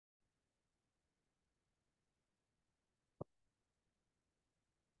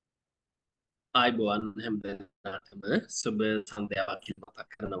ආයිබෝවන් හැමදෙනාටම සුබ සන්ධ්‍යාවක් මතක්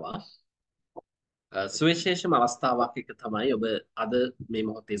කරනවා. සුවිශේෂම අවස්ථාවක් එක තමයි ඔබ අද මේ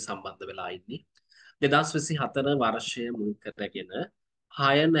මොහොතේ සම්බන්ධ වෙලා ඉන්නේ. 2024 වර්ෂය මුල් කරගෙන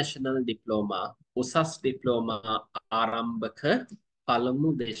හයර් නැෂනල් ඩිප්ලෝමා උසස් ඩිප්ලෝමා ආරම්භක පළමු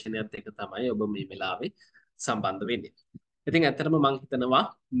දේශනයත් එක තමයි ඔබ මේ වෙලාවේ සම්බන්ධ වෙන්නේ. ඉතින් ඇත්තටම මම හිතනවා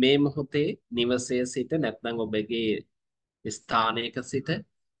මේ මොහොතේ නිවසේ සිට නැත්නම් ඔබගේ ස්ථානයක සිට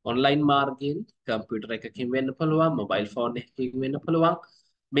ඔන්ලයින් මාර්ගයෙන් කම්පියුටර් එකකින් වෙන්න පුළුවන් මොබයිල් ෆෝන් එකකින් වෙන්න පුළුවන්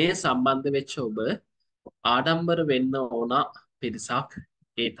මේ සම්බන්ධ වෙච්ච ඔබ ආඩම්බර වෙන්න ඕන පිරිසක්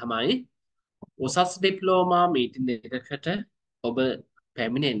ඒ තමයි උසස් ඩිප්ලෝමා මීටින් එකකට ඔබ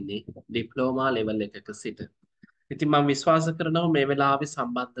පැමිණෙන්නේ ඩිප්ලෝමා ලෙවල් එකක සිට. ඉතින් මම විශ්වාස කරනවා මේ වෙලාවේ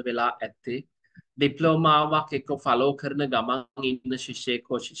සම්බන්ධ වෙලා ඇත්තේ ඩිප්ලෝමාවක් එක්ක ෆලෝ කරන ගමන් ඉන්න ශිෂ්‍යයෙක්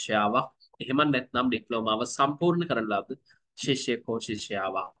හෝ ශිෂ්‍යාවක් එහෙම නැත්නම් ඩිප්ලෝමාව සම්පූර්ණ කරන ලද ශිෂ්‍යයෙක් හෝ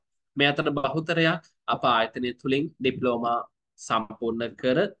ශිෂ්‍යාවක්. මේ අතර බහුතරයක් අප ආයතනය තුලින් ඩිප්ලෝමා සම්පූර්ණ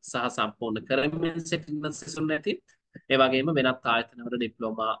කර සහ සම්පූර්ණ කරමින් සිටින සිසුන් නැති ඒ වගේම වෙනත් ආයතනවල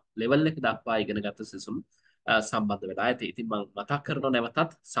ඩිප්ලෝමා ලෙවල් එක දක්වා ඉගෙනගත් සිසුන් සම්බන්ධ වෙලා ඇති. ඉතින් මම මතක් කරනවා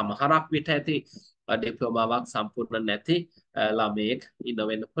නැවතත් සමහරක් විට ඇති ඩිප්ලෝමාවක් සම්පූර්ණ නැති ළමයෙක් ඉන්න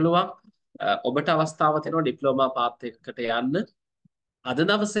වෙන්න පුළුවන්. ඔබට අවස්ථාව තියෙනවා ඩිප්ලෝමා පාත් එකකට යන්න. අද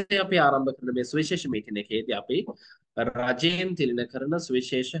දවසේ අපි ආරම්භ කරන මේ සුවිශේෂ මීටින් එකේදී අපි රජයෙන් තිලින කරන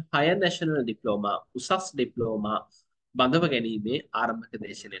සුවිශේෂ හයර් නැෂනල් ඩිප්ලෝමා උසස් ඩිප්ලෝමා බඳව ගැනීමේ ආරම්භක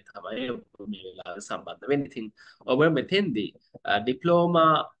දේශනය තමයි ඔබ මේ වෙලාවේ සම්බන්ධ වෙන්නේ. ඉතින් ඔබ මෙතෙන්දී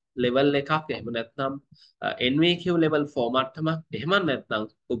ඩිප්ලෝමා ලෙවල් එකක් එහෙම නැත්නම් NVQ ලෙවල් ෆෝමැට් එකක් එහෙම නැත්නම්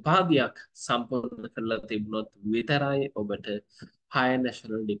උපාධියක් සම්පූර්ණ කරලා තිබුණොත් විතරයි ඔබට හයර්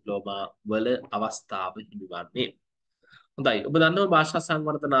නැෂනල් ඩිප්ලෝමා වල අවස්ථාව හිමිවන්නේ. හොඳයි ඔබ දන්නවා භාෂා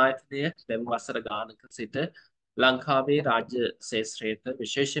සංවර්ධන ආයතනය දැන් වසර ගානක සිට ලංකාවේ රාජ්‍ය ශාස්ත්‍රයට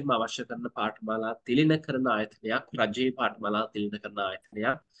විශේෂයෙන්ම අවශ්‍ය කරන පාඨමාලා තිලින කරන ආයතනයක් රජයේ පාඨමාලා තිලින කරන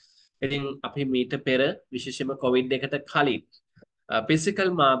ආයතනයක්. ඉතින් අපි මීට පෙර විශේෂයෙන්ම කොවිඩ් එකට කලින්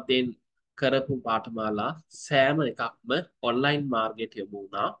ෆිසිකල් මාධ්‍යයෙන් කරපු පාඨමාලා සෑම එකක්ම ඔන්ලයින් මාර්ගයට යොමු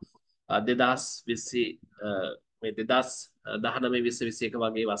වුණා. 2020 මේ 2019 2021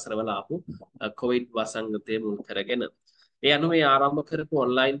 වගේ වසරවල ආපු කොවිඩ් වසංගතය මුල් කරගෙන ඒ අනුව මේ ආරම්භ කරපු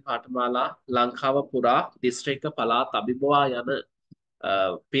ඔන්ලයින් පාඨමාලා ලංකාව පුරා දිස්ත්‍රික්ක පළාත් අභිබවා යන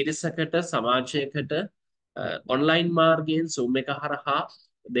පිරිසකට සමාජයකට ඔන්ලයින් මාර්ගයෙන් Zoom එක හරහා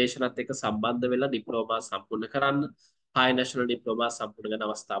දේශනත් එක්ක සම්බන්ධ වෙලා ඩිප්ලෝමා සම්පූර්ණ කරන්න හයර් නැෂනල් ඩිප්ලෝමා සම්පූර්ණ කරන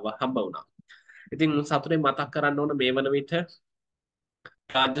අවස්ථාව හම්බ වුණා. ඉතින් සතුටින් මතක් කරන්න ඕන මේ වන විට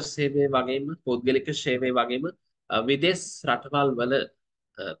රාජ්‍ය සේවය වගේම පෞද්ගලික සේවය වගේම විදේශ රටවල් වල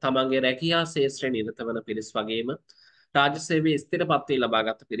තමන්ගේ රැකියා ශාස්ත්‍රයේ නිරත වන පිරිස් වගේම රාජ්‍ය සේවයේ ස්ථිර පත්වී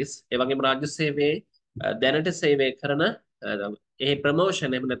ලබාගත් පිරිස් ඒ වගේම රාජ්‍ය සේවයේ දැනට සේවය කරන ඒ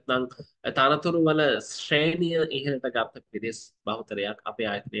ප්‍රමෝෂන් එහෙම නැත්නම් තනතුරු වල ශ්‍රේණිය ඉහළට ගත් පිරිස් බහුතරයක් අපේ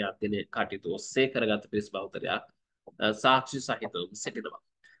ආයතනයේ අධ්‍යයන කටයුතු ඔස්සේ කරගත් පිරිස් බහුතරයක් සාක්ෂි සහිතව සිටිනවා.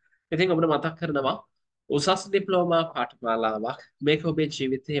 ඉතින් ඔබට මතක් කරනවා උසස් ඩිප්ලෝමා පාඨමාලාවක් මේක ඔබේ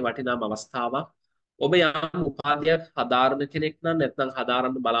ජීවිතයේ වටිනාම අවස්ථාවක්. ඔබ යම් උපාධියක් හදාරන කෙනෙක් නම් නැත්නම්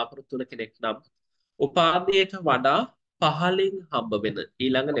හදාරන්න බලාපොරොත්තු වෙන කෙනෙක් නම් උපාධියට වඩා පහලින් හම්බ වෙන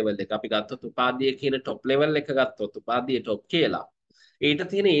ඊළඟ ලෙවල් එක අපි ගත්තොත් උපාධිය කියන টොප් ලෙවල් එක ගත්තොත් උපාධිය টොප් කියලා. ඊට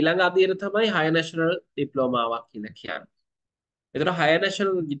තියෙන ඊළඟ අදියර තමයි හයර් නැෂනල් ඩිප්ලෝමාවක් කියලා කියන්නේ. එතන හයර්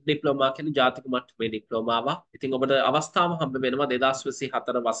නැෂනල් ඩිප්ලෝමා කියන්නේ ජාතික මට්ටමේ ඩිප්ලෝමාවක්. ඉතින් ඔබට අවස්ථාව හම්බ වෙනවා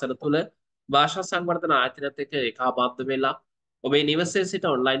 2024 වසර තුල භාෂා සංවර්ධන ආයතනයත් එක්ක ඒකාබද්ධ වෙලා ඔබේ නිවසේ සිට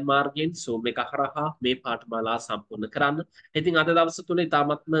ඔන්ලයින් මාර්ගයෙන් Zoom එක හරහා මේ පාඨමාලා සම්පූර්ණ කරන්න. ඉතින් අද දවස තුල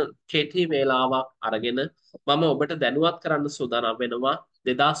ඉතාමත්ම කෙටි වේලාවක් අරගෙන මම ඔබට දැනුවත් කරන්න සූදානම් වෙනවා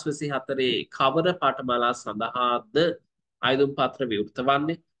 2024 කවර පාඨමාලා සඳහාද ආයුධ පත්‍ර විවෘත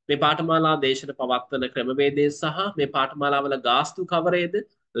වන්නේ. මේ පාඨමාලා දේශන පවත්වන ක්‍රමවේදය සහ මේ පාඨමාලාවල ගාස්තු කවරේද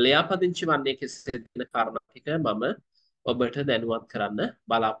ලියාපදිංචි වන්නේ කෙසේද කියන කාරණා ටික මම ඔබට දැනුවත් කරන්න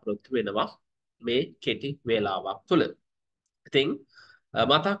බලාපොරොත්තු වෙනවා මේ කෙටි වේලාවක් තුළ. ඉතින්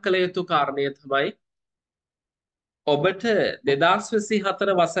මතක් කළ යුතු කාරණය තමයි ඔබට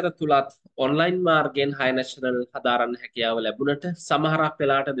 2024 වසර තුලත් ඔන්ලයින් මාර්ගයෙන් හයර් නැෂනල් හදාරන්න හැකියාව ලැබුණට සමහරක්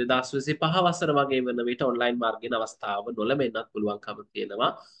වෙලාවට 2025 වසර වගේ වන විට ඔන්ලයින් මාර්ගයෙන් අවස්ථාව නොලැබෙන්නත් පුළුවන්කම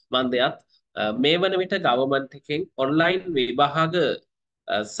තියෙනවා. මන්දයත් මේ වන විට ගවර්න්මන්ට් එකෙන් ඔන්ලයින් විභාග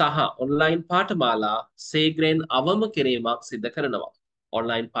සහ ඔන්ලයින් පාඨමාලා සීග්‍රයෙන් අවම කිරීමක් සිදු කරනවා.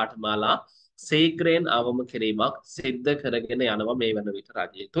 ඔන්ලයින් පාඨමාලා සීග්‍රයෙන් අවම කිරීමක් සිදු කරගෙන යනවා මේ වන විට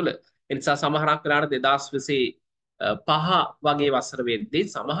රජය තුල. ඒ නිසා සමහරක් වෙලාවට 2025 වගේ වසර වෙද්දී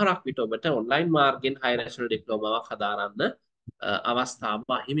සමහරක් විට ඔබට ඔන්ලයින් මාර්ගයෙන් හයර් නැෂනල් ඩිප්ලෝමාවක් හදාරන්න අවස්ථාව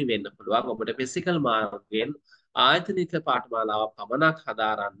අහිමි වෙන්න පුළුවන්. ඔබට ෆිසිකල් මාර්ගයෙන් ආයතනික පාඨමාලාවක් පමණක්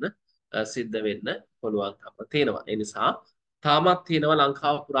හදාරන්න සිද්ධ වෙන්න පුළුවන්කම තියෙනවා. ඒ නිසා තාමත් තියෙනවා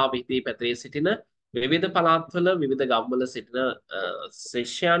ලංකාව පුරා විහිදී පැතිරී සිටින විවිධ පළාත්වල විවිධ ගම්වල සිටින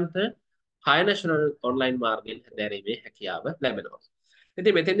ශිෂ්‍යයන්ට හය නැෂනල් ඔන්ලයින් මාර්ගයෙන් හැදෑරීමේ හැකියාව ලැබෙනවා.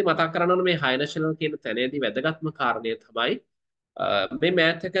 ඉතින් මෙතෙන්දි මතක් කරන්න ඕන මේ හය නැෂනල් කියන තැනේදී වැදගත්ම කාරණය තමයි මේ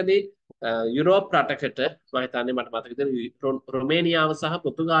මෑතකදී යුරෝප් රටකට මම හිතන්නේ මට මතක විදිහට රුමේනියාව සහ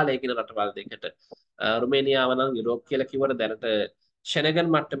පෘතුගාලය කියන රටවල් දෙකට රුමේනියාව නම් යුරෝප් කියලා කිව්වට දැනට ෂෙනගන්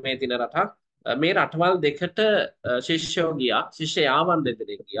මට්ටමේ තියෙන රටක් මේ රටවල් දෙකට ශිෂ්‍යෝ ගියා ශිෂ්‍යයාවන්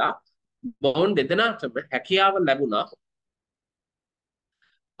දෙදෙනෙක් ගියා මොවුන් දෙදෙනාටම හැකියාව ලැබුණා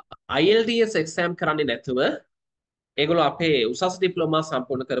IELTS එක්සෑම් කරන්නේ නැතුව ඒගොල්ලෝ අපේ උසස් ඩිප්ලෝමා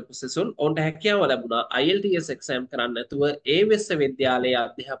සම්පූර්ණ කරපු සිසුන් ඔවුන්ට හැකියාව ලැබුණා IELTS එක්සෑම් කරන්න නැතුව ඒ විශ්වවිද්‍යාලයේ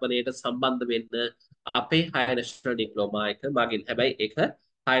අධ්‍යාපනයට සම්බන්ධ වෙන්න අපේ හය නැෂනල් ඩිප්ලෝමා එක මගින්. හැබැයි ඒක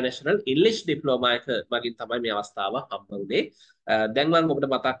හය නැෂනල් ඉංග්‍රීසි ඩිප්ලෝමා එක මගින් තමයි මේ අවස්ථාව හම්බ වුනේ. දැන් මම ඔබට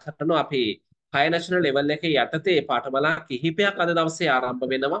මතක් කරනවා අපි හය නැෂනල් ලෙවල් එකේ යටතේ පාඨමාලා කිහිපයක් අද දවසේ ආරම්භ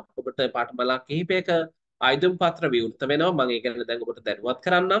වෙනවා. ඔබට පාඨමාලා කිහිපයක ආයුධම් පත්‍ර විවෘත වෙනවා. මම ඒක ගැන දැන් ඔබට දැනුවත්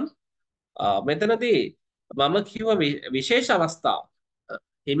කරන්නම්. මෙතනදී මම කිව්ව විශේෂ අවස්ථා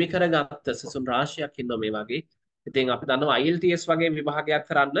හිමි කරගත්ත සිසුන් රාශියක් ඉන්නවා මේ වගේ. ඉතින් අපි දන්නවා IELTS වගේ විභාගයක්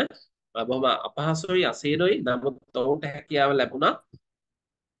කරන්න බොහොම අපහසුයි අසීරුයි. නමුත් ඔවුන්ට හැකියාව ලැබුණා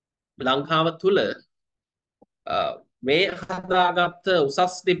ලංකාව තුල මේ හදාගත්ත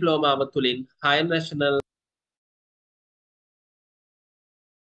උසස් ඩිප්ලෝමාව තුලින් හය නැෂනල්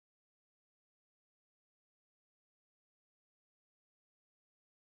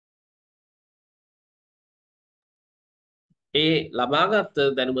ඒ ලබාගත්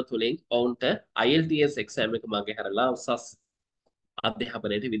දැනුම තුලින් ඔවුන්ට IELTS එක්සෑම් එක මගේ හැරලා උසස්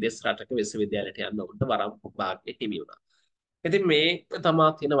අධ්‍යාපනයට විදේශ රටක විශ්වවිද්‍යාලයට යන්න ඔවුන්ට වරම් භාග්‍ය හිමි වුණා. ඉතින් මේක තමයි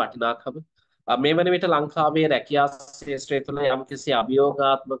තියෙන වටිනාකම. මේ වන විට ලංකාවේ රැකියා ක්ෂේත්‍රය තුළ යම්කිසි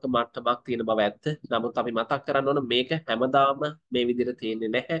අභියෝගාත්මක මට්ටමක් තියෙන බව ඇත්ත. නමුත් අපි මතක් කරන්න ඕන මේක හැමදාම මේ විදිහට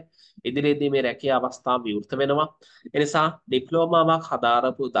තියෙන්නේ නැහැ. ඉදිරියේදී මේ රැකියා අවස්ථා විවෘත වෙනවා. ඒ නිසා ඩිප්ලෝමාවක්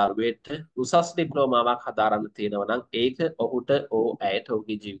හදාරපු දරුවෙට උසස් ඩිප්ලෝමාවක් හදාරන්න තියෙනවා නම් ඒක ඔහුට ඇයට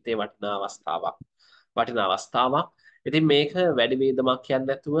ඔහුගේ ජීවිතේ වටිනා අවස්ථාවක්. ඉතින් මේක වැඩි වේදමක් කියන්නේ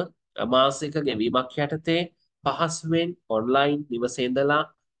නැතුව මාසික ගෙවීමක් යටතේ පහසුවෙන් ඔන්ලයින් නිවසේ ඉඳලා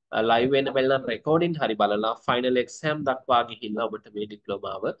ලයිව් වෙන බලන රෙකෝඩින් හරි බලලා ෆයිනල් එක්සෑම් දක්වා ගිහිල්ලා ඔබට මේ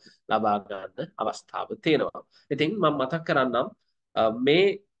ඩිප්ලෝමාව ලබා ගන්න අවස්ථාව තියෙනවා. ඉතින් මම මතක් කරන්නම් මේ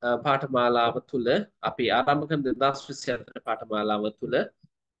පාඨමාලාව තුළ අපි ආරම්භ කරන 2024 පාඨමාලාව තුළ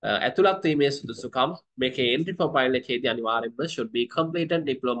ඇතුළත් වීමේ සුදුසුකම් මේකේ entry profile එකේදී අනිවාර්යයෙන්ම should be completed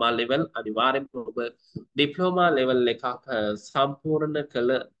diploma level අනිවාර්යයෙන්ම ඔබ diploma level එකක් සම්පූර්ණ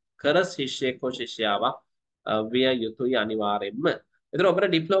කර ශිෂ්‍යයෙක් හෝ ශිෂ්‍යාවක් විය යුතුයි අනිවාර්යයෙන්ම. එතන ඔබට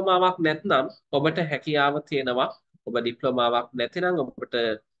ඩිප්ලෝමාවක් නැත්නම් ඔබට හැකියාව තියෙනවා. ඔබ ඩිප්ලෝමාවක් නැතිනම් ඔබට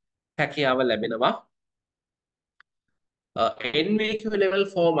හැකියාව ලැබෙනවා. NVQ level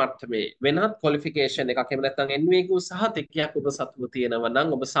 4 මට්ටමේ වෙනත් qualification එකක් එහෙම නැත්නම් NVQ සහතිකයක් ඔබ සතුව තියෙනවා නම්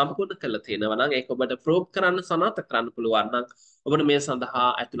ඔබ සම්පූර්ණ කරලා තියෙනවා නම් ඒක ඔබට ප්‍රූව් කරන්න සනාථ කරන්න පුළුවන් නම් ඔබට මේ සඳහා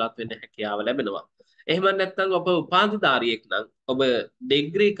ඇතුළත් වෙන්න හැකියාව ලැබෙනවා. එහෙම නැත්නම් ඔබ උපාධිධාරියෙක් නම් ඔබ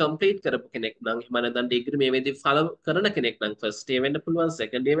ඩිග්‍රී කම්ප්ලීට් කරපු කෙනෙක් නම් එහෙම නැත්නම් ඩිග්‍රී මේ වෙද්දී ෆලෝ කරන කෙනෙක් නම් ෆස්ට් ඉයර් වෙන්න පුළුවන්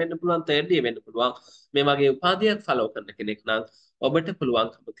සෙකන්ඩ් ඉයර් වෙන්න පුළුවන් තර්ඩ් ඉයර් වෙන්න පුළුවන් මේ වගේ උපාධියක් ෆලෝ කරන කෙනෙක් නම් ඔබට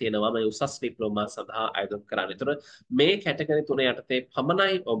පුළුවන්කම තියෙනවා මේ උසස් ඩිප්ලෝමා සඳහා අයදුම් කරන්න. ඒතර මේ කැටගරි තුන යටතේ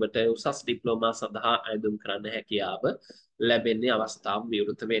පමණයි ඔබට උසස් ඩිප්ලෝමා සඳහා අයදුම් කරන්න හැකියාව ලැබෙන්නේ අවස්ථාව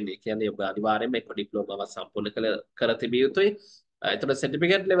විවෘත වෙන්නේ. කියන්නේ ඔබ අනිවාර්යයෙන්ම එක් ඩිප්ලෝමාවක් සම්පූර්ණ කර තිබිය යුතුයි. එතකොට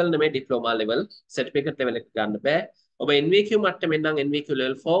සර්ටිෆිකේට් ලෙවල් නෙමෙයි ඩිප්ලෝමා ලෙවල්. සර්ටිෆිකේට් ලෙවල් එක ගන්න බෑ. ඔබ NVQ මට්ටමින් නම් NVQ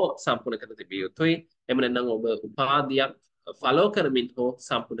level 4 සම්පූර්ණ කර තිබිය යුතුයි. එහෙම නැත්නම් ඔබ උපාධියක් ෆලෝ කරමින් හෝ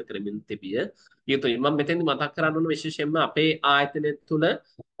සම්පූර්ණ කරමින් තිබිය යුතුයි. මම මෙතෙන්දි මතක් කරන්න ඕන විශේෂයෙන්ම අපේ ආයතනය තුළ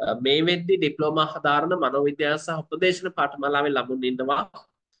මේ වෙද්දි ඩිප්ලෝමා හදාරන මනෝවිද්‍යාව සහ උපදේශන පාඨමාලාවේ ළමුන් ඉන්නවා.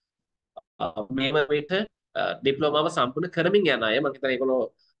 මේ වේට ඩිප්ලෝමාව සම්පූර්ණ කරමින් යන අය මම හිතන්නේ ඒගොල්ලෝ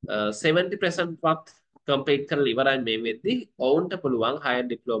 70% වත් කම්ප්ලීට් කරලා ඉවරයි මේ වෙද්දි. ඔවුන්ට පුළුවන් හයර්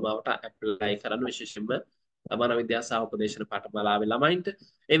ඩිප්ලෝමාවට ඇප්ලයි කරන්න විශේෂයෙන්ම මනෝවිද්‍යාව සහ උපදේශන පාඨමාලාවේ ළමයින්ට.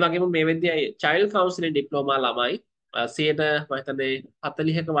 ඒ වගේම මේ වෙද්දි චයිල්ඩ් කවුන්සලින් ඩිප්ලෝමා ළමයි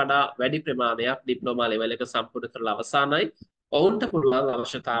 40ක වඩා වැඩි ප්‍රමාණයක් ඩිප්ලෝමා ලෙවල් එක සම්පූර්ණ කරලා අවසానයි. ඔවුන්ට පුළුවන්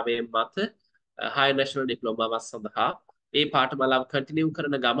අවශ්‍යතාවයෙන් මත හයර් නැෂනල් ඩිප්ලෝමාවක් සඳහා ඒ පාඨමාලාව කන්ටිනියු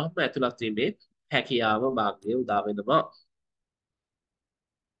කරන ගමන්ම ඇතුළත් වීමේ හැකියාව භාග්‍යය උදා වෙනවා.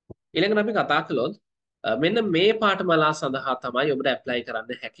 ඊළඟට අපි කතා කළොත් මෙන්න මේ පාඨමාලා සඳහා තමයි ඔබට ඇප්ලයි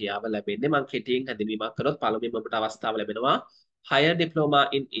කරන්න හැකියාව ලැබෙන්නේ. මම කෙටියෙන් හැඳින්වීමක් කරොත් පළමුවෙන් ඔබට අවස්ථාව ලැබෙනවා higher diploma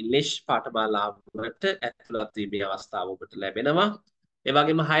in English පාඨමාලාවට ඇතුළත් වීමේ අවස්ථාව ඔබට ලැබෙනවා. ඒ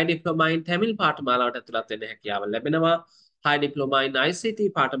වගේම higher diploma in Tamil පාඨමාලාවට ඇතුළත් වෙන්න හැකියාව ලැබෙනවා. high diploma in ICT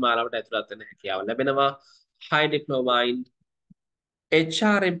පාඨමාලාවට ඇතුළත් වෙන්න හැකියාව ලැබෙනවා. high diploma in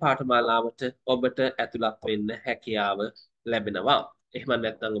HRM පාඨමාලාවට ඔබට ඇතුළත් වෙන්න හැකියාව ලැබෙනවා. එහෙම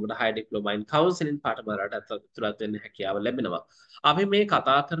නැත්නම් ඔබට high diploma in counselling පාඨමාලාවට ඇතුළත් වෙන්න හැකියාව ලැබෙනවා. අපි මේ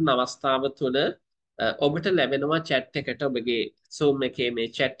කතා කරන අවස්ථාව තුළ ඔබට ලැබෙනවා chat එකට ඔබගේ Zoom එකේ මේ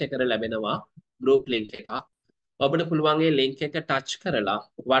chat එකට ලැබෙනවා group link එකක්. ඔබට පුළුවන් ඒ link එක touch කරලා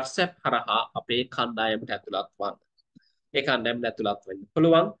WhatsApp හරහා අපේ කණ්ඩායමට ඇතුළත් වන්න. ඒ කණ්ඩායමට ඇතුළත් වෙන්න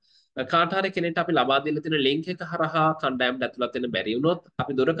පුළුවන්. කාට හරි කෙනෙක්ට අපි ලබා දෙන්න තියෙන link එක හරහා කණ්ඩායමට ඇතුළත් වෙන්න බැරි වුණොත්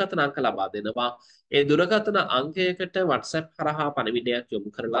අපි දුරකථන අංක ලබා දෙනවා. ඒ දුරකථන අංකයකට WhatsApp හරහා පණිවිඩයක් යොමු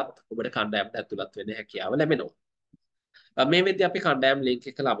කරලත් ඔබට කණ්ඩායමට ඇතුළත් වෙන්න හැකියාව ලැබෙනවා. මේ වෙද්දී අපි කණ්ඩායම් link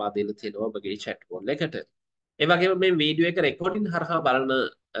එක ලබා දෙන්න තියෙනවා ඔබගේ chat room එකට. ඒ වගේම මේ වීඩියෝ එක රෙකෝඩින් හරහා බලන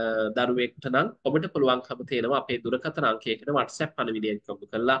දරුවෙක්ට නම් ඔබට පුළුවන්කම තියෙනවා අපේ දුරකථන අංකයකට WhatsApp පණිවිඩයක් යොමු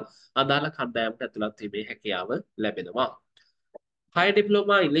කරලා අදාළ කණ්ඩායමට ඇතුළත් වීමේ හැකියාව ලැබෙනවා. high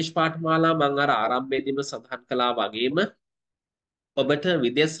diploma English පාඨමාලා මම අර ආරම්භයේදීම සඳහන් කළා වගේම ඔබට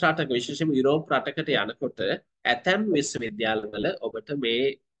විදේශ රටක විශේෂයෙන්ම යුරෝප් රටකට යනකොට ඇතැම් විශ්වවිද්‍යාලවල ඔබට මේ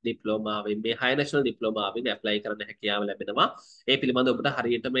ඩිප්ලෝමාවෙන් මේ high national ඩිප්ලෝමාවෙන් ඇප්ලයි කරන්න හැකියාව ලැබෙනවා. ඒ පිළිබඳව ඔබට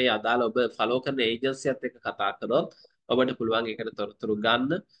හරියට මේ අදාළ ඔබ ෆලෝ කරන ඒජන්සියත් එක්ක කතා කරොත් ඔබට පුළුවන් ඒකට තොරතුරු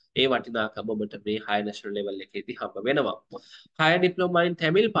ගන්න. ඒ වටිනාකම ඔබට මේ high national level එකේදී හම්බ වෙනවා. high diploma in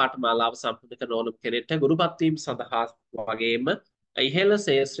Tamil පාඨමාලාව සම්පූර්ණ කරන ඕනම කෙනෙක්ට ගුරුපත් වීම සඳහා වගේම ඉහළ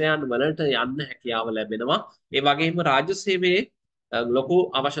ශේෂ්ත්‍රයන් වලට යන්න හැකියාව ලැබෙනවා. ඒ වගේම රාජ්‍ය සේවයේ ලොකු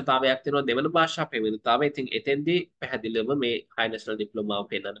අවශ්‍යතාවයක් තියෙනවා දෙවන භාෂා ප්‍රවීණතාවය. ඉතින් එතෙන්දී පැහැදිලිවම මේ high national diploma එක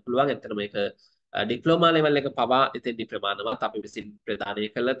පෙන්වන්න පුළුවන්. ඇත්තට මේක diploma level එක පවා එතෙන්දී ප්‍රමාණවත් අපි විසින් ප්‍රදානය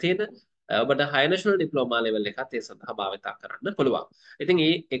කරලා තියෙන ඔබට high national diploma level එකත් ඒ සඳහා භාවිතා කරන්න පුළුවන්. ඉතින්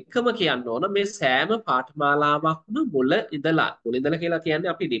ඒ එක්කම කියන්න ඕන මේ සෑම පාඨමාලාවක්ම මුල ඉඳලා කියලා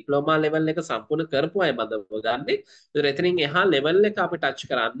කියන්නේ අපි diploma level එක සම්පූර්ණ කරපු අය බඳව ගන්නේ. ඒතර එතනින් එහා level එක අපි touch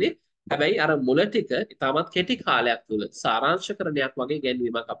කරන්නේ. හැබැයි අර මුල ටික ඉතාමත් කෙටි කාලයක් තුල සාරාංශකරණයක් වගේ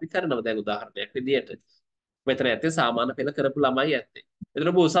ගැන්වීමක් අපි කරනවා. දැන් උදාහරණයක් විදියට මෙතන ඇත්තේ සාමාන්‍ය පෙළ කරපු ළමයි ඇත්තේ. එතන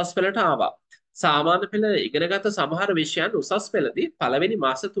ඔබ උසස් පෙළට ආවා. සාමාන්‍ය පෙළ ඉගෙනගත්ත සමහර විෂයන් උසස් පෙළදී පළවෙනි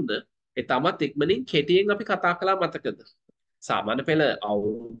මාස 3 ඉතාමත් ඉක්මනින් කෙටියෙන් අපි කතා කළා මතකද? සාමාන්‍ය පෙළ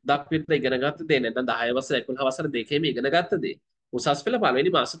අවුරුද්දක් විතර ඉගෙනගත්ත දේ නැත්නම් 10 වසර 11 වසර දෙකේම ඉගෙනගත්ත දේ උසස් පෙළ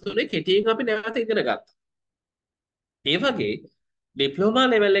පළවෙනි මාස 3 කෙටියෙන් අපි නැවත ඉගෙන ගත්තා. ඒ වගේ ඩිප්ලෝමා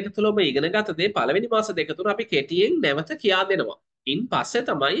ලෙවල් එක තුල ඔබ ඉගෙනගත දේ පළවෙනි මාස දෙක තුන අපි කෙටියෙන් නැවත කියා දෙනවා. ඉන් පස්සේ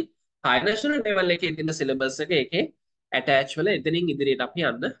තමයි high national level එකේ තියෙන සිලබස් එක ඒකේ attach වෙලා එතනින් ඉදිරියට අපි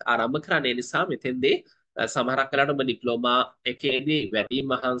යන්න ආරම්භ කරන්නේ. නිසා මෙතෙන්දී සමහරක් වෙලාවට ඔබ ඩිප්ලෝමා එකේදී වැඩි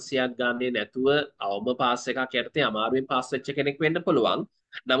මහන්සියක් ගන්නේ නැතුව අවම පාස් එකක් යටතේ අමාරුවෙන් පාස් වෙච්ච කෙනෙක් වෙන්න පුළුවන්.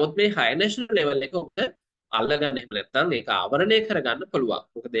 නමුත් මේ high national level එක ඔබ අල්ලගන්න එහෙම නැත්නම් ඒක ආවරණය කරගන්න පුළුවන්.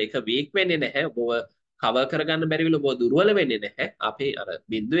 මොකද ඒක weak වෙන්නේ නැහැ. ඔබව කවර් කරගන්න බැරි වෙල ඔබ දුර්වල වෙන්නේ නැහැ. අපි අර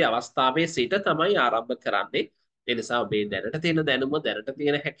බිඳුවේ අවස්ථාවේ සිට තමයි ආරම්භ කරන්නේ. ඒ නිසා ඔබේ දැනට තියෙන දැනුම දැනට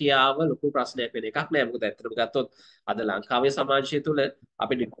තියෙන හැකියාව ලොකු ප්‍රශ්නයක් වෙන එකක් නෑ. මොකද ඇත්තටම ගත්තොත් අද ලංකාවේ සමාජය තුළ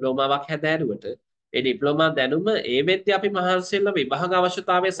අපි ඩිප්ලෝමාවක් හැදෑරුවට ඒ ඩිප්ලෝමා දැනුම ඒ වෙද්දී අපි මහන්සි වෙලා විභාග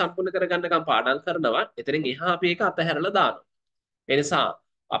අවශ්‍යතාවය සම්පූර්ණ කරගන්නකම් පාඩම් කරනවා. එතනින් එහා අපි ඒක අතහැරලා දානවා. ඒ නිසා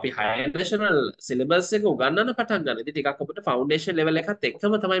අපි higher national syllabus එක උගන්වන්න පටන් ගන්න. ඉතින් ටිකක් අපිට foundation level එකත්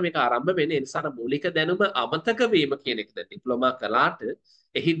එක්කම තමයි මේක ආරම්භ වෙන්නේ. ඒ නිසා මූලික දැනුම අමතක වීම කියන එක දැන් ඩිප්ලෝමා කළාට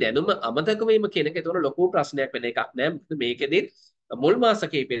එහි දැනුම අමතක වීම කියන එක ඒතකොට ලොකු ප්‍රශ්නයක් වෙන එකක් නෑ. මොකද මේකෙදි මුල් මාස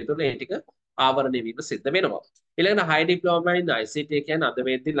කිහිපය තුළ ඒ ටික ආවරණය වීම සිද්ධ වෙනවා. ඊළඟට high diploma in ICT කියන්නේ අද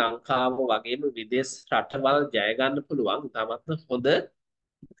වෙද්දී ලංකාව වගේම විදේශ රටවල් ජය ගන්න පුළුවන් ඉතාමත් හොඳ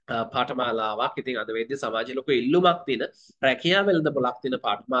පාඨමාලාවක්. ඉතින් අද වෙද්දී සමාජයේ ලොකු ඉල්ලුමක් තියෙන රැකියාව වෙළඳපොළක් තියෙන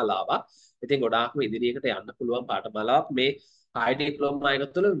පාඨමාලාවක්. ඉතින් ගොඩාක්ම ඉදිරියකට යන්න පුළුවන් පාඨමාලාවක්. මේ high diploma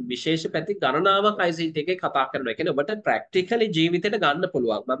එක තුළ විශේෂ පැති ගණනාවක් ICT එකේ කතා කරනවා. ඒ කියන්නේ ඔබට ප්‍රැක්ටිකලි ජීවිතේට ගන්න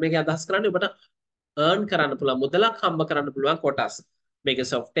පුළුවන්. මම මේක අදහස් කරන්නේ ඔබට earn කරන්න පුළුවන් මුදලක් හම්බ කරන්න පුළුවන් කොටස්. මේකේ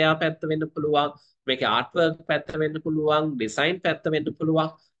software පැත්ත වෙන්න පුළුවන්. මේකේ artwork පැත්ත වෙන්න පුළුවන්. design පැත්ත වෙන්න පුළුවන්.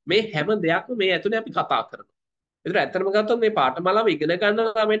 මේ හැම දෙයක්ම මේ ඇතුලේ අපි කතා කරනවා. ඒතර ඇත්තටම ගත්තොත් මේ පාඨමාලාව ඉගෙන ගන්න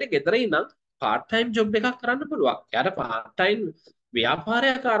ළමයට ගෙදර ඉඳන් part time job එකක් කරන්න පුළුවන්. එයාට part time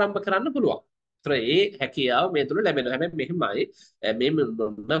ව්‍යාපාරයක් ආරම්භ කරන්න පුළුවන්. ඒතර ඒ හැකියාව මේ තුල ලැබෙනවා. හැබැයි මෙහිමයි මේ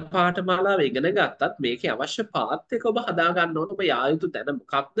මොන පාඨමාලාව ඉගෙන ගත්තත් මේකේ අවශ්‍ය පාත් එක ඔබ හදා ගන්න ඕන. ඔබ යා යුතු තැන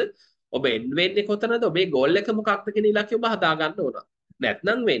මොකක්ද? ඔබ එන්න වෙන්නේ කොතනද? ඔබේ ගෝල් එක මොකක්ද කියන ඉලක්කය ඔබ හදා ගන්න ඕන.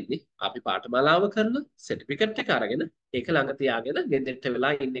 නැත්නම් වෙන්නේ අපි පාඨමාලාව කරන සර්ටිෆිකේට් එක අරගෙන ඒක ළඟ තියාගෙන ගෙදරට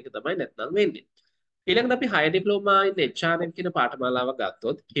වෙලා ඉන්න එක තමයි නැත්නම් වෙන්නේ. ඊළඟට අපි higher diploma in HRM කියන පාඨමාලාව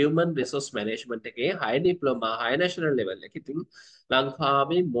ගත්තොත් human resource management එකේ higher diploma higher national level එක. ඉතින්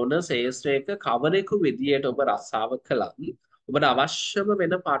ලංකාවේ මොන ශේෂ්ත්‍රයක කවරෙකු විදියට ඔබ රස්සාව කළත් ඔබට අවශ්‍යම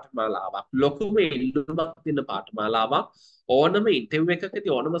වෙන පාඨමාලාවක්, ලොකුම ඉල්ලුමක් තියෙන පාඨමාලාවක්, ඕනම ඉන්ටර්වියු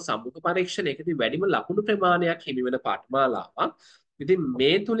එකකදී ඕනම සම්මුඛ පරීක්ෂණයකදී වැඩිම ලකුණු ප්‍රමාණයක් හිමි වෙන පාඨමාලාවක්. ඉතින්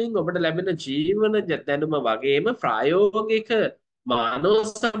මේ තුලින් ඔබට ලැබෙන ජීවන දැනුම වගේම ප්‍රායෝගික මානව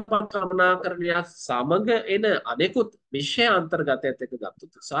සම්පත් කළමනාකරණයක් සමග එන අනෙකුත් විෂය අන්තර්ගතයත් එක්ක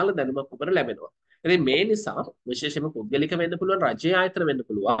ගත්තොත් විශාල දැනුමක් ඔබට ලැබෙනවා. ඉතින් මේ නිසා විශේෂයෙන්ම පුද්ගලික වෙන්න පුළුවන්, රජයේ ආයතන වෙන්න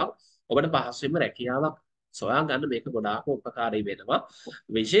පුළුවන්. ඔබට පහසුවෙන්ම රැකියාවක් සොයා ගන්න මේක ගොඩාක් උපකාරී වෙනවා.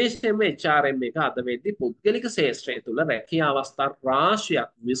 විශේෂයෙන්ම HRM එක අද වෙද්දී පුද්ගලික ශාස්ත්‍රය තුල රැකියා අවස්ථා රාශියක්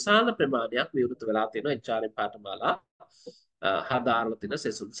විශාල ප්‍රමාණයක් විවෘත වෙලා තියෙනවා HRM පාඨමාලා හදාarලා තියෙන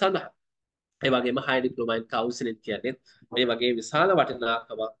සෙසුන් සඳහා. ඒ වගේම high diploma in counselling කියන්නේ මේ වගේ විශාල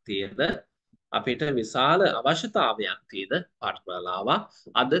වටිනාකමක් තියෙන අපිට විශාල අවශ්‍යතාවයක් තියෙන පාඨමාලාවක්.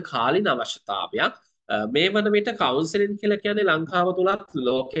 අද කාලින අවශ්‍යතාවයක්. මේ වන විට කවුන්සලින් කියලා කියන්නේ ලංකාව තුලත්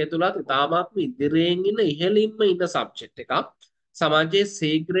ලෝකයේ තුලත් ඉතාමත්ම ඉදිරියෙන් ඉන්න ඉහළින්ම ඉන්න සබ්ජෙක්ට් එකක්. සමාජයේ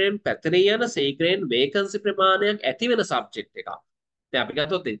සීග්‍රේන් පැතිරී යන සීග්‍රේන් වේකන්සි ප්‍රමාණයක් ඇති වෙන සබ්ජෙක්ට් එකක්. දැන් අපි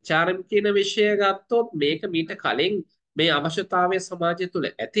ගත්තොත් HRM කියන විෂය ගත්තොත් මේක මීට කලින් මේ අවශ්‍යතාවය සමාජය තුල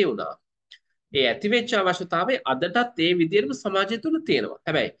ඇති වුණා. ඒ ඇතිවෙච්ච අවශ්‍යතාවය අදටත් ඒ විදිහටම සමාජය තුල තියෙනවා.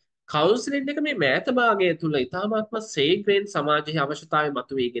 හැබැයි කවුන්සලින් එක මේ මෑත භාගය තුල ඉතාමත්ම සීග්‍රේන් සමාජයේ අවශ්‍යතාවය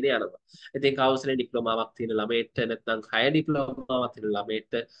මතුවේගෙන යනවා. ඉතින් කවුන්සලින් ඩිප්ලෝමාවක් තියෙන ළමයිට නැත්නම් හය ඩිප්ලෝමාවක් තියෙන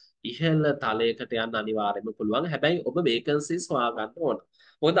ළමයිට ඉහළ තලයකට යන්න අනිවාර්යයෙන්ම පුළුවන්. හැබැයි ඔබ වේකන්සිස් හොයාගන්න ඕන.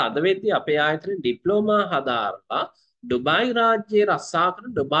 මොකද අද වෙද්දී අපේ ආයතනයේ ඩිප්ලෝමා හදාarලා ඩුබායි රාජ්‍යයේ රස්සා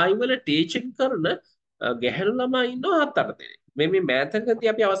කරන ඩුබායි වල ටීචින් කරන ගැහැණු ළමයි ඉන්නවා 7-8 දෙනෙක්. මේ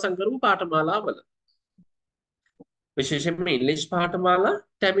මෑතකදී අපි අවසන් කරපු පාඨමාලාවල විශේෂයෙන්ම ඉංග්‍රීසි පාඨමාලා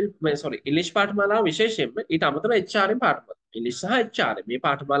ඉංග්‍රීසි පාඨමාලාව විශේෂයෙන්ම ඊට අමතරව HRM පාඨමාලා ඉංග්‍රීසි සහ HRM මේ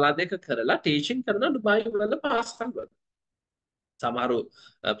පාඨමාලා දෙක කරලා ටීචින් කරන ඩුබායි වල පාසල් වල සමහරු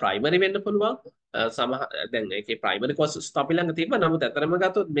ප්‍රයිමරි වෙන්න පුළුවන් දැන් ඒකේ ප්‍රයිමරි කෝසස් අපි ළඟ තිබ්බා නමුත් අතරම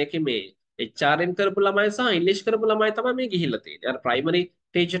ගත්තොත් මේකේ මේ HRM කරපු ළමයි සහ ඉංග්‍රීසි කරපු ළමයි තමයි මේ ගිහිල්ලා තියෙන්නේ. අර ප්‍රයිමරි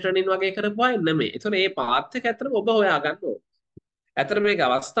ටීචර් ට්‍රේනින් වගේ කරපු අය නෙමෙයි. ඒතකොට මේ පාත් එක ඇත්තටම ඔබ හොයාගන්න ඕනේ. ඇතර මේක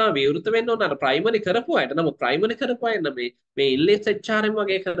අවස්ථාව විවෘත වෙන්න ඕන අර ප්‍රයිමරි කරපු අයට. නමුත් ප්‍රයිමරි කරපු අය නෙමෙයි මේ ඉංග්‍රීසි HRM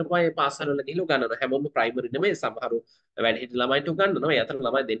වගේ කරපු අය පාසල් වල ගිහින් උගන්වනවා. හැමෝම ප්‍රයිමරි නෙමෙයි සමහරු වැඩිහිටි ළමයිට උගන්වනවා. ඒ අතර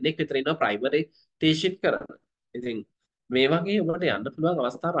ළමයි දෙන්නෙක් විතර ඉන්නවා ප්‍රයිමරි ටීචින් කරන. ඉතින් මේ වගේ ඔබට යන්න පුළුවන්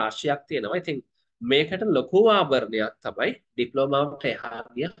අවස්ථා රාශියක් තියෙනවා. ඉතින් මේකට ලොකු ආභරණයක් තමයි ඩිප්ලෝමාවට එහා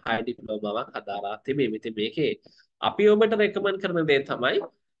ගිය හයි ඩිප්ලෝමාවක් හදාරා තිබීම. ඉතින් මේකේ අපි ඔබට රෙකමන්ඩ් කරන දේ තමයි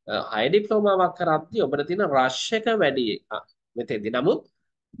හයි ඩිප්ලෝමාවක් කරද්දී ඔබට තියෙන රෂ් එක වැඩි එකක්. මෙතෙන්දී නමුත්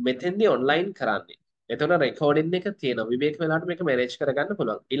මෙතෙන්දී ඔන්ලයින් කරන්නේ. එතකොට රෙකෝඩින් එක තියෙනවා. විවේක වෙලාවට මේක මැනේජ් කරගන්න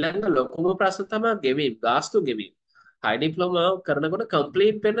පුළුවන්. ඊළඟ ලොකුම ප්‍රශ්න තමයි ගෙවීම්, ගාස්තු ගෙවීම්. හයි ඩිප්ලෝමා කරනකොට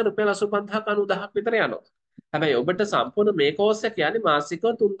කම්ප්ලීට් වෙන්න රුපියල් 85000ක 90000ක් විතර යනවා. හැබැයි ඔබට සම්පූර්ණ මේ කෝස් එක කියන්නේ මාසිකව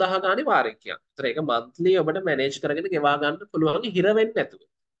 3000 ගානේ වාරයක් කියන්නේ. ඒතර ඒක මන්ත්ලි ඔබට මැනේජ් කරගෙන ගෙවා ගන්න පුළුවන් හිර වෙන්නේ නැතුව.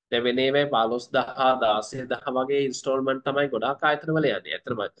 දැන් වෙන ඒවා 15000 16000 වගේ ඉන්ස්ටෝල්මන්ට් තමයි ගොඩාක් ආයතන වල යන්නේ.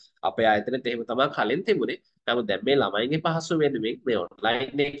 ඇත්තටම අපේ ආයතනෙත් එහෙම තමයි කලින් තිබුණේ. නමුත් දැන් මේ ළමයින්ගේ පහසු වෙනුවෙන් මේ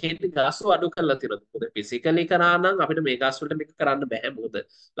ඔන්ලයින් එකේදී ගාස්තු අඩු කරලා තියෙනවා. මොකද ෆිසිකලි කරා නම් අපිට මේ ගාස්තු වලට මේක කරන්න බෑ. මොකද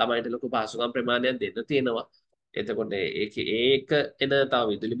ළමයින්ට ලොකු පහසුකම් ප්‍රමාණයක් දෙන්න තියෙනවා. එතකොට ඒක එන තව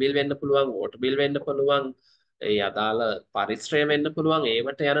විදුලි බිල් වෙන්න පුළුවන්, වෝටර් බිල් වෙන්න පුළුවන්, ඒ අදාළ පරිශ්‍රය වෙන්න පුළුවන්.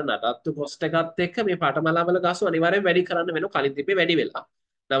 ඒවට යන නඩත්තු කොස්ට් එකත් එක්ක මේ පාඨමාලාවල ගාස්තු අනිවාර්යෙන් වැඩි කරන්න වෙනවා. කලින් තිබ්බේ වැඩි වෙලා.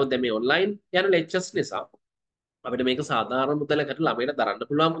 නමුත් දැන් මේ ඔන්ලයින් යන ලෙක්චර්ස් නිසා අපිට මේක සාධාරණ මුදලකට ළමයට දරන්න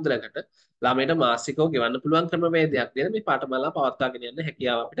පුළුවන් මුදලකට ළමයට මාසිකව ගෙවන්න පුළුවන් ක්‍රමවේදයක් දෙන මේ පාඨමාලා පවත්වාගෙන යන්න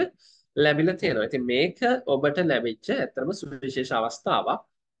හැකියාව අපිට ලැබිලා තියෙනවා. ඉතින් මේක ඔබට ලැබිච්ච ඇත්තම සුවිශේෂ අවස්ථාවක්.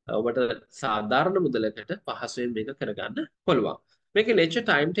 ඔබට සාධාරණ මුදලකට පහසුවෙන් මේක කරගන්න පුළුවන්. මේකේ ලෙක්චර්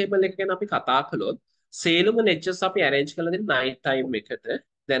ටයිම් ටේබල් එක ගැන අපි කතා කළොත් සේලුම ලෙක්චර්ස් අපි arrange කරලා දෙන night time එකට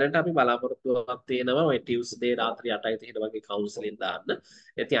දැනට අපි බලාපොරොත්තුවක් තියෙනවා ඔය ටියුස්ඩේ රාත්‍රී 8:30 වගේ කවුන්සලින් දාන්න.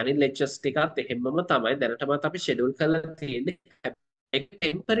 ඉතින් අනිත් ලෙක්චර්ස් ටිකත් එහෙමම තමයි දැනටමත් අපි ෂෙඩියුල් කරලා තියෙන්නේ. ඒක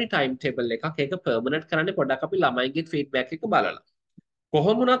ටෙම්පරරි ටයිම් ටේබල් එකක්. ඒක පර්මනන්ට් කරන්නේ පොඩ්ඩක් අපි ළමයින්ගේ ෆීඩ්බැක් එක බලලා.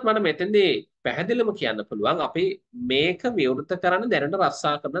 කොහොම වුණත් මම මෙතෙන්දී පැහැදිලිවම කියන්න පුළුවන් අපි මේක විවෘත කරන්න දැනට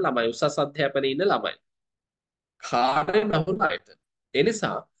රස්සා කරන ළමයි උසස් අධ්‍යාපනයේ ඉන්න ළමයි. කාර්ය බහුල අයට. ඒ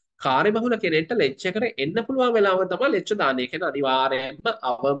නිසා කාර්ය බහුල කෙනෙක්ට ලෙක්චර් එකට එන්න පුළුවන් වෙලාව තමයි ලෙක්චර් දාන්නේ. ඒ කියන්නේ අනිවාර්යයෙන්ම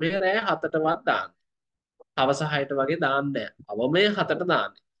අවමය රෑ 7:00ටවත් දාන්න. හවස 6ට වගේ දාන්නේ නැහැ. අවමය 7ට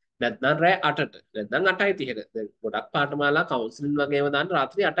දාන්නේ. නැත්නම් රෑ 8ට. නැත්නම් 8:30ට. දැන් ගොඩක් පාඨමාලා කවුන්සලින් වගේම දාන්න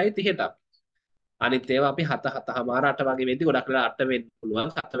රාත්‍රී 8:30ට. අනිත් ඒවා අපි 7:00 8 වගේ වෙද්දි ගොඩක් වෙලා 8 වෙන්න පුළුවන්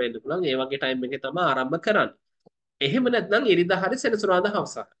 7 වෙන්න පුළුවන් ඒ වගේ ටයිම් එකේ තමයි ආරම්භ කරන්නේ. එහෙම නැත්නම් ඉරිදා හරි සෙනසුරාදා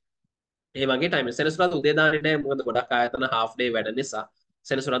හවස. ඒ වගේ ටයිම් සෙනසුරාදා උදේ දාන්නේ නැහැ මොකද ගොඩක් ආයතන half day වැඩ නිසා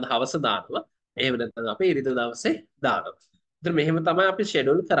සෙනසුරාදා හවස දානවා. එහෙම නැත්නම් අපි ඉරිදා දවසේ දානවා. ඉතින් මෙහෙම තමයි අපි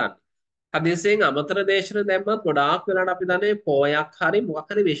ෂෙඩියුල් කරන්නේ. හදිසියෙන් අමතර දේශන දැම්මත් ගොඩාක් වෙලාවට අපි දන්නේ පෝයක් හරි මොකක්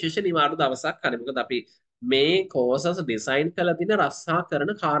හරි විශේෂ නිවාඩු දවසක් හරි. මොකද අපි මේ කෝසස් ඩිසයින් කරලා තියෙන රස්සා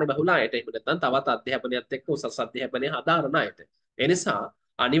කරන කාර්යබහුල අයට. එහෙම නැත්නම් තවත් අධ්‍යාපනයත් එක්ක උසස් අධ්‍යාපනය හදාරන අයට. ඒ නිසා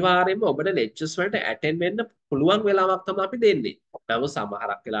අනිවාර්යයෙන්ම ඔබට ලෙක්චර්ස් වලට ඇටෙන්ඩ් වෙන්න පුළුවන් වෙලාවක් තමයි අපි දෙන්නේ. නමුත්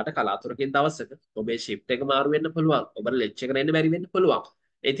සමහරක් වෙලාවට කලාතුරකින් දවසක ඔබේ ෂිෆ්ට් එක මාරු වෙන්න පුළුවන්. ඔබට ලෙක්චර් එකට එන්න බැරි වෙන්න පුළුවන්.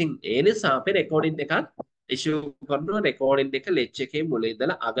 ඉතින් ඒ නිසා අපි රෙකෝඩින් එකක් ඉෂුව කරන රෙකෝඩින් එක ලෙච් එකේ මුල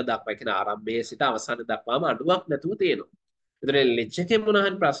ඉඳලා අග දක්වා කියන ආරම්භයේ සිට අවසාන දක්වාම අඩුවක් නැතුව තියෙනවා. ඒතර ලෙච් එකේ මොන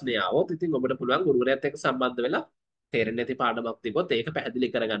හරි ප්‍රශ්නය ආවොත් ඉතින් ඔබට පුළුවන් ගුරුවරයාත් එක්ක සම්බන්ධ වෙලා තේරෙන්නේ නැති පාඩමක් තිබොත් ඒක පැහැදිලි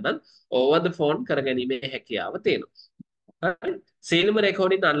කරගන්නත් over the phone කරගැනීමේ හැකියාව තියෙනවා. හරි. සීලම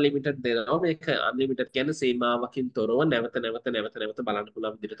රෙකෝඩින් අන්ලිමිටඩ් දෙනවා. මේක අන්ලිමිටඩ් කියන්නේ සීමාවකින් තොරව නැවත බලන්න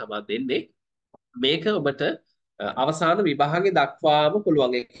පුළුවන් විදිහට තමයි දෙන්නේ. මේක ඔබට අවසාන විභාගේ දක්වාම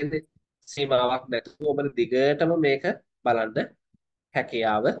පුළුවන්. ඒ කියන්නේ සීමාවක් නැතුව ඔබට දිගටම මේක බලන්න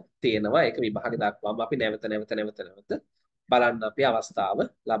හැකියාව තියෙනවා. ඒක විභාගේ දක්වාම අපි නැවත බලන්න අපි අවස්ථාව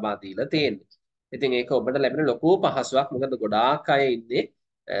ලබා දීලා තියෙන්නේ. ඉතින් ඒක ඔබට ලැබෙන ලොකු පහසුවක්. මොකද ගොඩාක් අය ඉන්නේ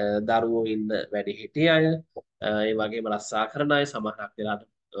දරුවෝ ඉන්න වැඩිහිටි අය, ඒ වගේම රස්සා කරන අය, සමහරක් වෙලාවට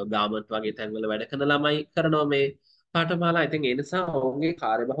ගාමන්ට් වගේ තැන්වල වැඩ කරන ළමයි කරනවා මේ පාඨමාලා. ඉතින් ඒ නිසා ඔවුන්ගේ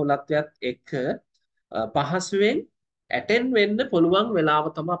කාර්යබහුලත්වයත් එක්ක පහසුවෙන් ඇටෙන්ඩ් වෙන්න පුළුවන් වෙලාව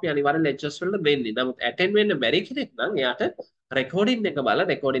තමයි අපි අනිවාර්යෙන් ලෙක්චර්ස් වලට දෙන්නේ. නමුත් ඇටෙන්ඩ් වෙන්න බැරි කෙනෙක් නම් එයාට රෙකෝඩින් එක බලලා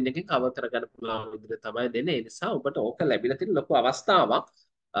රෙකෝඩින් එකෙන් කවර් කරගන්න පුළුවන් විදිහට තමයි දෙන්නේ. ඒ නිසා ඔබට ඕක ලැබිලා තියෙන ලොකු අවස්ථාවක්.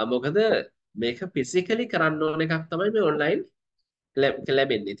 මොකද මේක ෆිසිකලි කරන්න ඕන එකක් තමයි මේ ඔන්ලයින්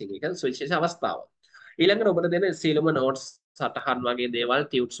ලැබෙන්නේ. ඉතින් ඒක සුවිශේෂ අවස්ථාවක්. ඊළඟට ඔබට දෙන සීලම නෝට්ස් සටහන් වගේ දේවල්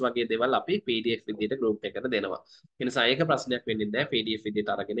ටියුට්ස් වගේ දේවල් අපි PDF විදිහට group එකකට දෙනවා. ඒ නිසා ඒක ප්‍රශ්නයක් වෙන්නේ නැහැ. PDF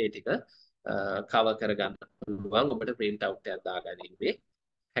විදිහට අරගෙන ඒ ටික කවර් කරගන්න පුළුවන්. ඔබට print out එකක් දාගැනීමේ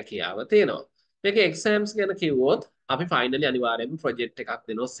හැකියාව තියෙනවා. මේකේ exams ගැන කිව්වොත් අපි finally අනිවාර්යයෙන්ම project එකක්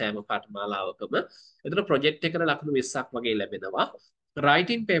දෙනවා සෑම පාඨමාලාවකම. ඒතර project එකට ලකුණු 20ක් වගේ ලැබෙනවා.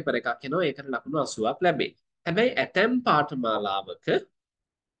 writing paper එකක් එනවා. ඒකට ලකුණු 80ක් ලැබේ. හැබැයි ඇතැම් පාඨමාලාවක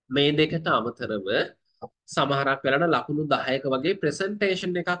මේ දෙකට අමතරව සමහරක් වෙලාවට ලකුණු 10ක වගේ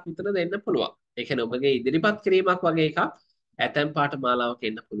ප්‍රසන්ටේෂන් එකක් විතර දෙන්න පුළුවන්. ඒ කියන්නේ ඔබගේ ඉදිරිපත් කිරීමක් වගේ එකක් ඇතැම් පාඨමාලාවක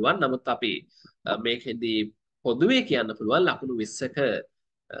එන්න පුළුවන්. නමුත් අපි මේකෙදී පොදුවේ කියන්න පුළුවන් ලකුණු 20ක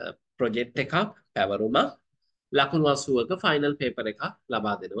ප්‍රොජෙක්ට් එකක් පැවරුමක් ලකුණු 80ක ෆයිනල් පේපර් එකක්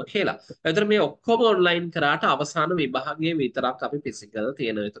ලබා දෙනවා කියලා. ඒතර මේ ඔක්කොම ඔන්ලයින් කරාට අවසාන විභාගයේ විතරක් අපි ෆිසිකල්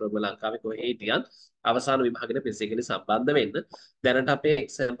තියෙනවා. ඒතර ඔබ ලංකාවේ කොහේ හිටියත් අවසාන විභාගෙට ෆිසිකලි සම්බන්ධ වෙන්න දැනට අපේ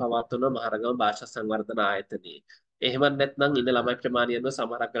එක්සෑම් පවත්වන මහරගම භාෂා සංවර්ධන ආයතනයේ. එහෙමත් නැත්නම් ඉන්න ළමයි ප්‍රමාණයම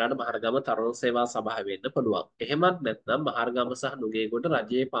සමහරක් වෙලාවට මහරගම තරුණ සේවා සභාවේ වෙන්න පුළුවන්. එහෙමත් නැත්නම් මහරගම සහ නුගේගොඩ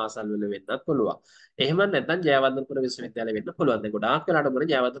රජයේ පාසල් වල වෙන්නත් පුළුවන්. එහෙමත් නැත්නම් ජයවර්ධනපුර විශ්වවිද්‍යාලය වෙන්න පුළුවන්. දැන් ගොඩාක් වෙලාවට මොන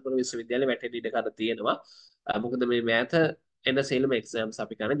ජයවර්ධනපුර විශ්වවිද්‍යාලේ වැටෙන්න ඉඩ කඩ තියෙනවා. මොකද මේ මෑත එන සීලම එක්සෑම්ස්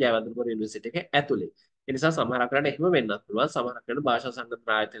අපි කරන ජයවර්ධනපුර යුනිවර්සිටි එක ඇතුලේ. ඒ නිසා සමහරක් වෙලාවට එහෙම වෙන්නත් පුළුවන්. සමහරක් වෙලාවට භාෂා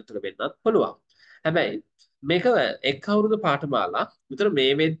සංගතන ආයතන තුල වෙන්නත් පුළුවන්. හැබැයි මේක එක් අවුරුදු පාඨමාලා විතර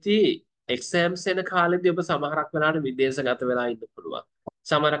මේ වෙද්දී එක්සෑම්ස් එන කාලෙදී ඔබ සමහරක් වෙලාවට විදේශගත වෙලා ඉන්න පුළුවන්.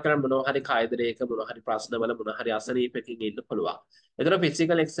 සමහරක් වෙලාවට මොනවා හරි කායිදරයක මොනවා හරි ප්‍රශ්නවල මොනවා හරි අසනීපකින් ඉන්න පුළුවන්. ඒතර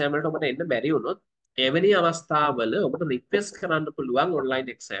ෆිසිකල් එක්සෑම් වලට ඔබට එන්න බැරි වුණොත් එවැනි අවස්ථාවල ඔබට රික්වෙස්ට් කරන්න පුළුවන්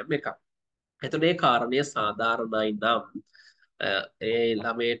ඔන්ලයින් එක්සෑම් එකක්. එතකොට මේ කාරණය සාධාරණයි නම් ඒ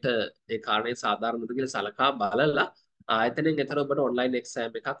ළමයට ඒ කාරණේ සාධාරණද කියලා සලකා බලලා ආයතනයෙන් ඊතර ඔබට ඔන්ලයින්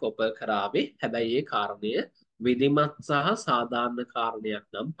එක්සෑම් එකක් ඔෆර් කරાવી. හැබැයි ඒ කාරණය විධිමත් සහ සාධාරණ කාරණයක්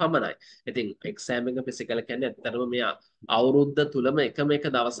නම් පමණයි. ඉතින් එක්සෑම් එක ෆිසිකල් කියන්නේ ඇත්තටම මේ අවුරුද්ද තුලම එකම එක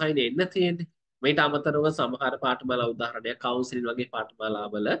දවසයි එන්න තියෙන්නේ. මේට අමතරව සමහර පාඨමාලා උදාහරණයක් කවුන්සලින් වගේ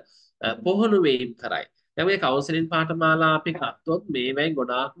පාඨමාලාවල පුහුණු වීම කරයි. දැන් මේ කවුන්සලින් පාඨමාලා අපි ගත්තොත් මේවැයි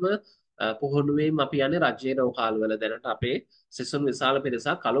ගොඩාක්ම පුහුණුවීම් අපි යන්නේ රජයේ රෝහල් වල දැනට අපේ සිසුන් විශාල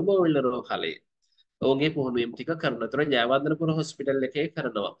පිරිසක් කළුබෝවිල රෝහලේ ඔවුන්ගේ පුහුණුවීම් ටික කරනතර ජයවර්ධනපුර හොස්පිටල් එකේ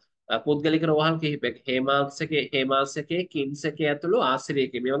කරනවා. පුද්ගලික රෝහල් කිහිපයක හේමාංශකේ කිම්ස් එකේ ඇතුළු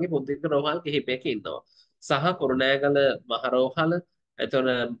ආශ්‍රයකේ මේ වගේ පුද්ගලික රෝහල් කිහිපයක ඉන්නවා. සහ කුරුණෑගල මහ රෝහල, එතන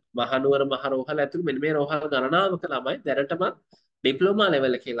මහනුවර මහ රෝහල ඇතුළු මෙන්න මේ රෝහල් ගණනාවක ළමයි දැනටම ඩිප්ලෝමා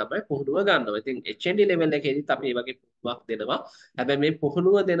ලෙවල් එකේ ළමයි පුහුණුව ගන්නවා. ඉතින් HND ලෙවල් එකේදීත් අපි මේ වගේ පුහුණුවක් දෙනවා. හැබැයි මේ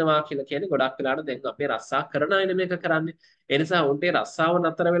පුහුණුව දෙනවා කියලා කියන්නේ ගොඩක් වෙලාවට දැන් අපේ රස්සා කරන අය මේක කරන්නේ. ඒ නිසා උන්ට රස්සාව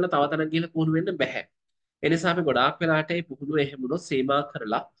නතර වෙලා තව තැනක ගිහලා පුහුණු වෙන්න බෑ. ඒ නිසා අපි ගොඩාක් වෙලාට මේ පුහුණුව එහෙම වුණොත් සීමා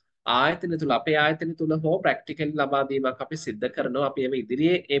කරලා ආයතන තුල අපේ ආයතන තුල හෝ ප්‍රැක්ටිකලි ලබා දීමක් අපි සිද්ධ කරනවා. අපි එම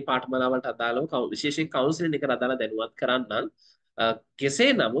ඉදිරියේ මේ පාඨමාලාවලට අදාළව විශේෂයෙන් කවුන්සලින් එකට අදාළ දැනුවත් කරන්නම්.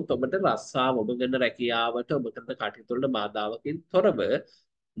 කෙසේ නමුත් ඔබට රස්සාව ඔබ ගන්න රැකියාවට ඔබ කරන කටයුතු වලට බාධාවකින් තොරව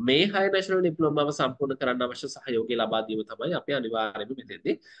මේ හය නැෂනල් ඩිප්ලෝමාව සම්පූර්ණ කරන්න අවශ්‍ය සහයෝගය ලබා දීම තමයි අපි අනිවාර්යයෙන්ම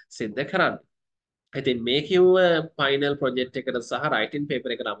මෙතෙන්දී සිද්ධ කරන්නේ. ඉතින් මේ කිව්ව ෆයිනල් ප්‍රොජෙක්ට් එකට සහ රයිටින්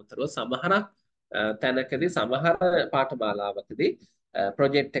පේපර් එකට අමතරව සමහරක් තැනකදී සමහර පාඨමාලාවකදී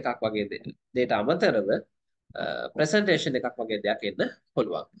ප්‍රොජෙක්ට් එකක් වගේ දෙයට අමතරව ප්‍රසන්ටේෂන් එකක් වගේ දෙයක් එන්න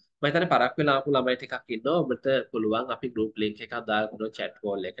පුළුවන්. මම හිතන්නේ පරක් වෙලා ආපු ළමයි ටිකක් ඉන්නවා. ඔබට පුළුවන් අපි group link එකක් දාලා තියෙනවා chat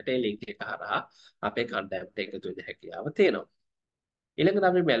wall එකට. ඒ link එක හරහා අපේ කණ්ඩායමට එකතු වෙන්න හැකියාව තියෙනවා. ඊළඟට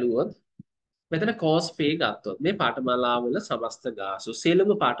අපි බැලුවොත් මෙතන කෝස් ෆී ගත්තොත් මේ පාඨමාලාවල සමස්ත ගාස්තු සියලුම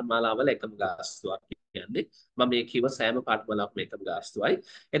පාඨමාලාවල එකම ගාස්තුවක් කියන්නේ මම මේ කිව්ව සෑම පාඨමාලාවකම එකම ගාස්තුවයි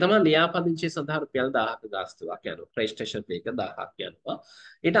ඒ තමයි ලියාපදිංචිය සඳහා රුපියල් 1000ක ගාස්තුවක් යනවා රෙජිස්ට්‍රේෂන් ෆී එක 1000ක් යනවා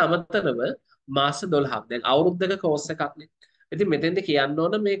ඊට අමතරව මාස 12ක් දැන් අවුරුද්දක කෝස් එකක්නේ ඉතින් මෙතෙන්ද කියන්න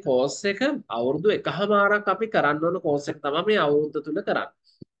ඕන මේ කෝස් එක අවුරුදු එකහමාරක් අපි කරන්න ඕන කෝස් එක තමයි මේ අවුරුද්ද තුල කරන්නේ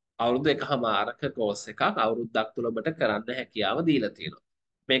අවුරුදු එකහමාරක කෝස් එකක් අවුරුද්දක් තුල ඔබට කරන්න හැකියාව දීලා තියෙනවා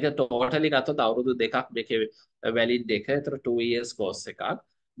මේක ටෝටලි ගත්තොත් අවුරුදු දෙකක් මේකේ වැලිඩ් එක. ඒතර 2 years course එකක්.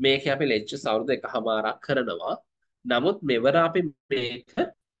 මේකේ අපි ලෙක්චර්ස් අවුරුදු එකහමාරක් කරනවා. නමුත් මෙවර අපි මේක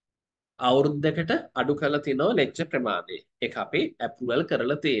අවුරුද්දකට අඩු කරලා තිනවා ලෙක්චර් ප්‍රමාණය. ඒක අපි ඇප්‍රූවල්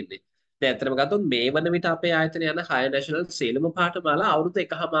කරලා තියෙන්නේ. දැන් ඇත්තටම ගත්තොත් මේ වන විට අපේ ආයතනය යන හය නැෂනල් සීලම පාඨමාලා අවුරුදු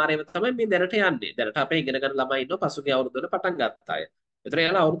එකහමාරේම තමයි මේ දැනට යන්නේ. දැනට අපේ ඉගෙන ගන්න ළමයි ඉන්නවා පසුගිය අවුරුද්දවල පටන් ගත්ත අය. ඒතර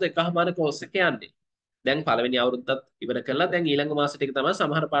යාලා අවුරුදු එකහමාර කෝස් එක යන්නේ. දැන් පළවෙනි අවුරුද්දත් ඉවර කළා. දැන් ඊළඟ මාස ටික තමයි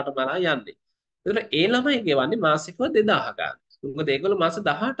සමහර පාඨමාලා යන්නේ. ඒතර ඒ ළමයි ගෙවන්නේ මාසිකව 2000 ගන්න. මොකද ඒගොල්ලෝ මාස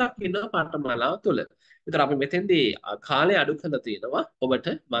 18ක් ඉන්නවා පාඨමාලාව තුළ. ඒතර අපි මෙතෙන්දී කාලය අඩු කරලා තියෙනවා. ඔබට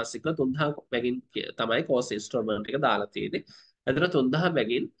මාසිකව 3000 බැගින් තමයි කෝස් ඉන්ස්ටෝල්මන්ට් එක දාලා තියෙන්නේ. ඒතර 3000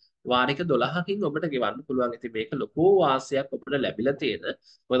 බැගින් වාරික 12කින් ඔබට ගෙවන්න පුළුවන්. ඉතින් මේක ලොකු වාසියක් ඔබට ලැබිලා තියෙන.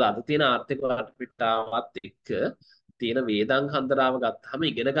 මොකද අද තියෙන ආර්ථික වටපිටාවත් එක්ක තියෙන වේදන් හන්දරාව ගත්තාම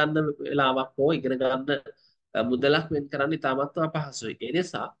ඉගෙන ගන්න වෙලාවක් හෝ ඉගෙන ගන්න මුදලක් වෙන් කරන්න ඉතාමත් අපහසුයි. ඒ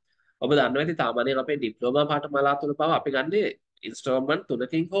නිසා ඔබ දන්නවා ඇති සාමාන්‍යයෙන් අපේ ඩිප්ලෝමා පාඨමාලා තුල පව අපි ගන්නේ ඉන්ස්ටෝල්මන්ට්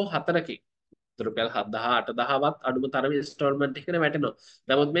 3කින් හෝ 4කින්. රුපියල් 7000 8000වත් අඩුම තරමේ ඉන්ස්ටෝල්මන්ට් එකකට වැටෙනවා.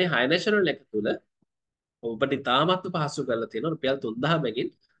 නමුත් මේ හයි නැෂනල් එක තුල ඔබට ඉතාමත් පහසු කරලා තියෙනවා රුපියල් 3000 බැගින්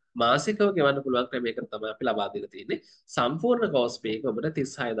මාසිකව ගෙවන්න පුළුවන් ක්‍රමයකට තමයි අපි ලබා දීලා තියෙන්නේ. සම්පූර්ණ කෝස් පේ එක ඔබට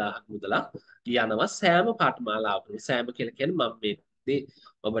 36000ක් මුදලක් යනවා සෑම පාඨමාලාවකම. සෑම කියලා කියන්නේ මම මේ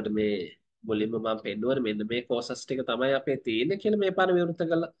ඔබට මේ මුලින්ම මම පෙන්නුවර මෙන්න මේ කෝසස් ටික තමයි අපේ තියෙන්නේ කියලා මේ පාර විවෘත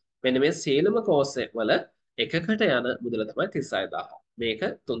කළා. මෙන්න මේ සීලම කෝස් එක වල එකකට යන මුදල තමයි 36000. මේක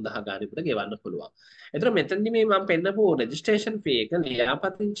 3000 ගානෙකට ගෙවන්න පුළුවන්. එතන මෙතනදි මේ මම පෙන්නපු රෙජිස්ට්‍රේෂන් ෆී එක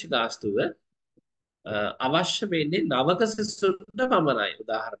ලියාපදිංචි ගාස්තුව අවශ්‍ය වෙන්නේ නවක සිසුන්ට පමණයි.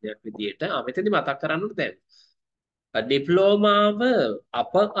 උදාහරණයක් විදිහට මෙතනදි මතක් කරන්න දැන් ඩිප්ලෝමාව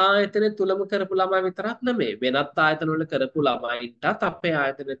අප ආයතනය තුලම කරපු ළමයි විතරක් නෙමෙයි වෙනත් ආයතන වල කරපු ළමයින්ටත් අපේ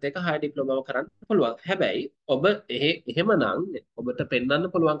ආයතනෙත් එක හයි ඩිප්ලෝමාව කරන්න පුළුවන්. හැබැයි ඔබ එහෙමනම් ඔබට පෙන්වන්න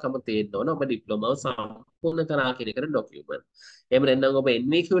පුළුවන්කම තියෙන්න ඕන ඔබ ඩිප්ලෝමාව සම්පූර්ණ කරා කියන එකට ඩොකියුමන්ට්. එහෙම නැත්නම් ඔබ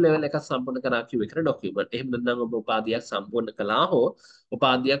NVQ level එකක් සම්පූර්ණ කරා කියන එකට ඩොකියුමන්ට්. එහෙම නැත්නම් ඔබ උපාධියක් සම්පූර්ණ කළා හෝ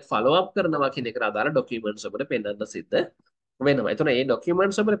උපාධියක් follow up කරනවා කියන එකට අදාළ ඩොකියුමන්ට්ස් ඔබට පෙන්වන්න සිද්ධ වෙනවා. ඒතකොට මේ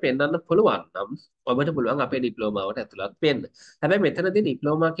ડોකියුමන්ට්ස් ඔබට පෙන්වන්න පුළුවන් නම් ඔබට පුළුවන් අපේ ඩිප්ලෝමාවට ඇතුළත් වෙන්න. හැබැයි මෙතනදී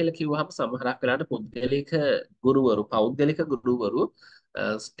ඩිප්ලෝමා කියලා කිව්වහම සමහරක් වෙලාවට පුද්ගලික ගුරුවරු, පෞද්ගලික ගුරුවරු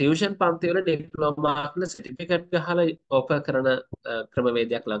ටියුෂන් පන්ති වල ඩිප්ලෝමා කියලා සර්ටිෆිකේට් ගහලා ඔෆර් කරන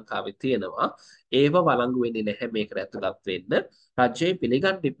ක්‍රමවේදයක් ලංකාවේ තියෙනවා. ඒව වළංගු වෙන්නේ නැහැ මේකට ඇතුළත් වෙන්න. රජයේ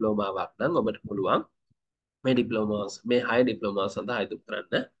පිළිගත් ඩිප්ලෝමාවක් නම් ඔබට පුළුවන් මේ ඩිප්ලෝමාස් මේ හයි ඩිප්ලෝමා සඳහා ඉදිරි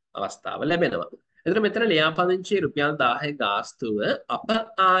කරන්න අවස්ථාව ලැබෙනවා. එතන මෙතන ලියාපදිංචි රුපියල් 1000 ගාස්තුව අප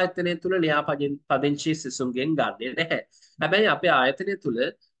ආයතනය තුල ලියාපදිංචි සිසුන්ගෙන් ගන්නෙ නැහැ. හැබැයි අපේ ආයතනය තුල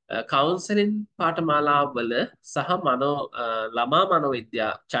කවුන්සලින් පාඨමාලාවල සහ ළමා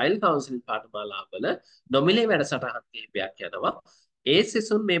මනෝවිද්‍යා චයිල්ඩ් කවුන්සලින් පාඨමාලාවල නොමිලේ වැඩසටහන් කිහිපයක් යනවා. ඒ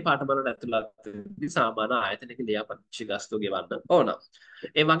සිසුන් මේ පාඨමාලාවට ඇතුළත් වෙද්දී සාමාන්‍ය ආයතනික ලියාපදිංචි ගාස්තුව ගෙවන්න ඕන.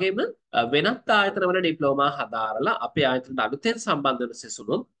 ඒ වගේම වෙනත් ආයතනවල ඩිප්ලෝමා හදාරලා අපේ ආයතනට අලුතෙන් සම්බන්ධ වෙන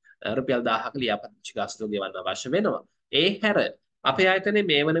සිසුනුත් රුපියල් 1000ක ලියාපදිංචි ගාස්තුව ගෙවන්න අවශ්‍ය වෙනවා. ඒ හැර අපේ ආයතනයේ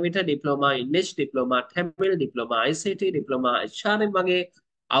මේ වන විට ඩිප්ලෝමා ඉංග්‍රීසි, diploma Tamil, diploma ICT, diploma HRM වගේ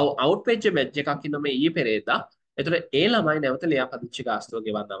අවුට් පේජ් බැච් එකක් ඉන්නම ඊයේ පෙරේදා. ඒතර ඒ ළමයි නැවත ලියාපදිංචි ගාස්තුව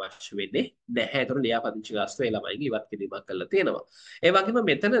ගෙවන්න අවශ්‍ය වෙන්නේ නැහැ. ඒතර ලියාපදිංචි ගාස්තුව ඒ ළමයිගේ ඉවත් කිරීමක් කරලා තියෙනවා. ඒ වගේම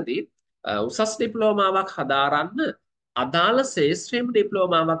මෙතනදී උසස් ඩිප්ලෝමාවක් හදාරන්න අදාළ ශේෂ්ත්‍රීය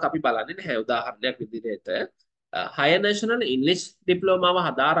ඩිප්ලෝමාවක් අපි බලන්නේ නැහැ. උදාහරණයක් විදිහට හයර් නැෂනල් ඉංග්‍රීසි ඩිප්ලෝමාව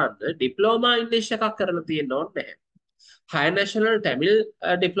හදාරන්න ඩිප්ලෝමා ඉංග්‍රීසි එකක් කරලා තියෙන්න ඕනේ නැහැ. Higher national Tamil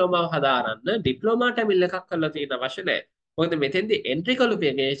ඩිප්ලෝමාව හදාරන්න diploma Tamil එකක් කරලා තියෙන්න අවශ්‍ය නැහැ. මොකද මෙතෙන්දී එන්ට්‍රි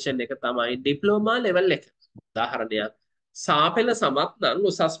ක්වොලිෆිකේෂන් එක තමයි ඩිප්ලෝමා ලෙවල් එක. උදාහරණයක් සාපෙළ සමත් නම්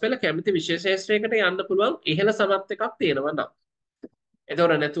උසස් පෙළ කැමති විශේෂ ශාස්ත්‍රයකට යන්න පුළුවන් ඉහළ සමත් එකක් තියෙනවා නම්.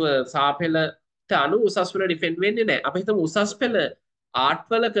 එතකොට නැතුව සාපෙළට අනු උසස් පෙළ ඩිපෙන්ඩ් වෙන්නේ නැහැ. අපි හිතමු උසස් පෙළ ආර්ට්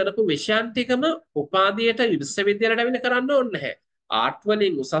වල කරපු විෂයන් ටිකම උපාධියට විශ්වවිද්‍යාලයට අවිල කරන්න ඕනේ නැහැ. ආර්ට්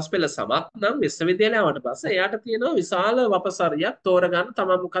වලින් උසස් පෙළ සමත් නම් විශ්වවිද්‍යාලයට පස්සේ එයාට තියෙනවා විශාල වපසරියක් තෝරගන්න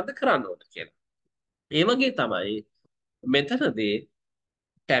තමයි මොකද්ද කරන්න ඕන කියලා. ඒ වගේ තමයි මෙතනදී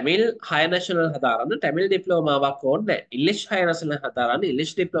ටැමිල් හය නැෂනල් හදාරන්න ටැමිල් ඩිප්ලෝමාවක් ඕනේ නැහැ. ඉංග්‍රීසි හය නැෂනල් හදාරන්න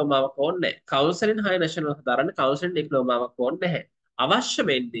ඉංග්‍රීසි ඩිප්ලෝමාවක් ඕනේ නැහැ. කවුන්සලින් හය නැෂනල් හදාරන්න කවුන්සලින් ඩිප්ලෝමාවක් ඕනේ නැහැ. අවශ්‍ය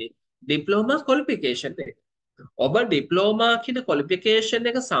වෙන්නේ ඩිප්ලෝමා ක්වොලිෆිකේෂන් එක. ඔබ ඩිප්ලෝමා කියන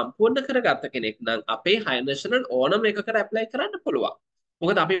ක්වොලිෆිකේෂන් එක සම්පූර්ණ කරගත්ත කෙනෙක් නම් අපේ හය නැෂනල් ඕනම එකකට ඇප්ලයි කරන්න පුළුවන්.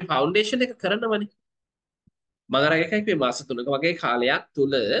 මොකද අපි ෆවුන්ඩේෂන් එක කරනවනේ. මම අර එකයි මේ මාස 3ක වගේ කාලයක්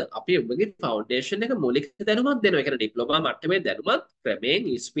තුල අපි ඔබගේ ෆවුන්ඩේෂන් එක මූලික දැනුමක් දෙනවා. ඒ කියන්නේ ඩිප්ලෝමා මට්ටමේ දැනුමත් ක්‍රමයෙන්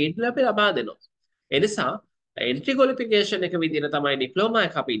ස්පීඩ් අපි ලබා දෙනවා. ඒ නිසා එන්ට්‍රි ක්වොලිෆිකේෂන් එක විදිහට තමයි ඩිප්ලෝමා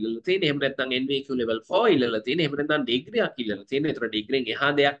එක අපි ඉල්ලලා තියෙන්නේ. එහෙම නැත්නම් NVQ level 4 ඉල්ලලා තියෙන්නේ. එහෙම නැත්නම් ඩිග්‍රියක් ඉල්ලලා තියෙන්නේ. ඒතර ඩිග්‍රියෙන්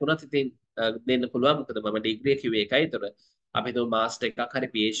එහා දෙයක් වුණත් ඉතින් දෙන්න පුළුවන්. මොකද මම ඩිග්‍රිය කිව්වේ එකයි. ඒතර අපි හිතමු මාස්ටර් එකක් හරි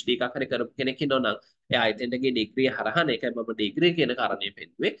PhD එකක් හරි කරපු කෙනෙක් ඉන්නවනම් එයා එතෙන්ට ගිය ඩිග්‍රිය හරහා ඒකයි මම ඩිග්‍රිය කියන කාරණේ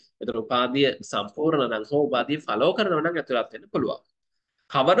පෙන්නුවේ. ඒතර උපාධිය සම්පූර්ණ නම් හෝ උපාධිය ෆලෝ කරනවා නම් ඇතුළත් වෙන්න පුළුවන්.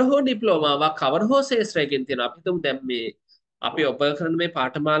 කවර හෝ ඩිප්ලෝමාවක් කවර හෝ ශේෂ්ත්‍රයකින් තියෙන අපි හිතමු දැන් මේ අපි ඔප කරන මේ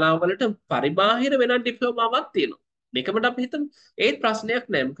පාඨමාලාව වලට පරිබාහිර වෙනත් ඩිප්ලෝමාවක් තියෙනවා. මේකමඩ අපි හිතමු ඒත් ප්‍රශ්නයක්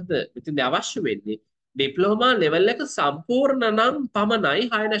නෑ. මොකද ඉතින් අවශ්‍ය වෙන්නේ ඩිප්ලෝමා ලෙවල් එක සම්පූර්ණ නම් පමණයි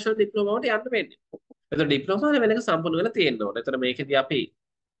හයි නැෂනල් ඩිප්ලෝමාවට යන්න වෙන්නේ. එතකොට ඩිප්ලෝමා ලෙවල් එක සම්පූර්ණ වෙලා තියෙන්න ඕනේ. එතකොට මේකෙදී අපි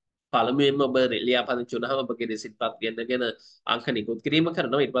පළමුවෙන්ම ඔබ ලියාපදිංචි වුණාම ඔබගේ රෙසිට්පත් ගෙන්නගෙන අංක නිකුත් කිරීම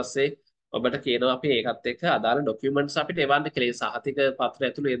කරනවා. ඊට පස්සේ ඔබට කියනවා අපි ඒකත් එක්ක අදාළ ડોකියුමන්ට්ස් අපිට එවන්න කියලා. සහතික පත්‍ර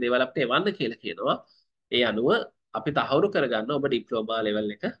ඇතුළු මේ දේවල් අපිට එවන්න කියලා කියනවා. ඒ අනුව අපි තහවුරු කරගන්න ඔබ ඩිප්ලෝමා ලෙවල්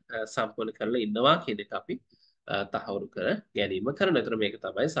එක සම්පූර්ණ කරලා ඉන්නවා කියන එක අපි තහවුරු කර ගැනීම කරන. ඒතර මේක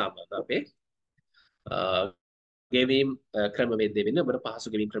තමයි සාමාන්‍ය අපේ ගෙවීම් ක්‍රමවේදය වෙන්නේ. ඔබට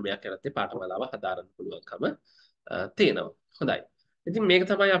පහසු ගෙවීම් ක්‍රමයක් යටතේ පාඨමාලාව හදාරන්න පුළුවන්කම තියෙනවා. හොඳයි. ඉතින් මේක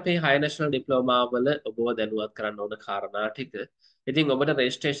තමයි අපේ හය නැෂනල් ඩිප්ලෝමා වල ඔබව දැනුවත් කරන්න ඕන කාරණා ටික. ඉතින් ඔබට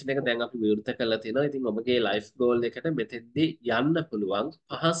රෙජිස්ට්‍රේෂන් එක දැන් අපි විවෘත කරලා තියෙනවා. ඉතින් ඔබගේ ලයිෆ් ගෝල් එකට මෙතෙන්දී යන්න පුළුවන්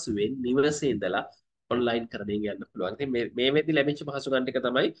පහසුවෙන් නිවසේ ඉඳලා ඔන්ලයින් කරමින් යන්න පුළුවන්. ඉතින් මේ වෙද්දි ලැබිච්ච පහසුකම් ටික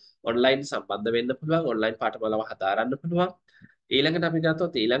තමයි ඔන්ලයින් සම්බන්ධ වෙන්න පුළුවන්, ඔන්ලයින් පාඨමාලාව හදාරන්න පුළුවන්. ඊළඟට අපි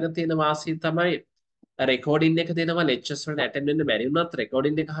ගත්තොත් ඊළඟ තියෙන වාසිය තමයි රෙකෝඩින් එක දෙනවා ලෙක්චර්ස් වලට ඇටෙන්ඩ් වෙන්න බැරි වුණත්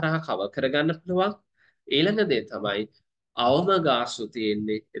රෙකෝඩින් එක හරහා කවර් කරගන්න පුළුවන්. ඊළඟ දේ තමයි අවම ගාස්තු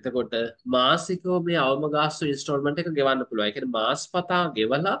තියෙන්නේ. එතකොට මාසිකව මේ අවම ගාස්තු ඉන්ස්ටෝල්මන්ට් එක ගෙවන්න පුළුවන්. ඒ කියන්නේ මාස්පතා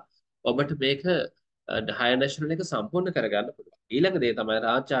ගෙවලා ඔබට මේක හයර් නැෂනල් එක සම්පූර්ණ කරගන්න පුළුවන්. ඊළඟ දේ තමයි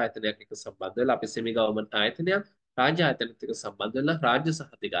රාජ්‍ය ආයතනයක් එක්ක සම්බන්ධ වෙලා අපි සෙමි ගවර්න්මන්ට් ආයතනයක් රාජ්‍ය ආයතනයත් එක්ක සම්බන්ධ වෙලා රාජ්‍ය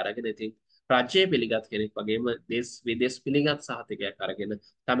සහතික අරගෙන ඉතින් රාජ්‍යයේ පිළිගත් කෙනෙක් වගේම දේශ විදේශ පිළිගත් සහතිකයක් අරගෙන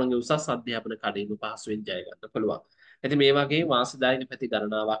තමන්ගේ උසස් අධ්‍යාපන කඩේම පහසුවෙන් ජය ගන්න පුළුවන්. ඉතින් මේ වගේ වාසිදායක පැති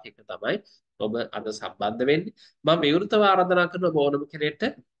ගණනාවක් එක තමයි ඔබ අද සම්බන්ධ වෙන්නේ. මම විවෘතව ආරාධනා කරන ඕනම කෙනෙක්ට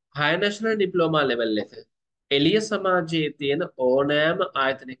හයර් නැෂනල් ඩිප්ලෝමා ලෙවල් එක එළිය සමාජයේ තියෙන ඕනෑම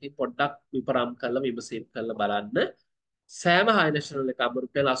ආයතනයකින් පොඩ්ඩක් විපරම් කරලා විමසීම් කරලා බලන්න. සෑම හයර් නැෂනල් එකම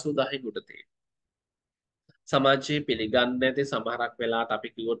රුපියල් 80000 උඩ තියෙනවා. සමාජයේ පිළිගන්නේ නැති සමහරක් වෙලාවට අපි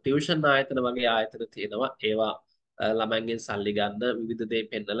කිව්වොත් ටියුෂන් ආයතන වගේ ආයතන තියෙනවා. ඒවා ළමයින්ගෙන් සල්ලි ගන්න විවිධ දේ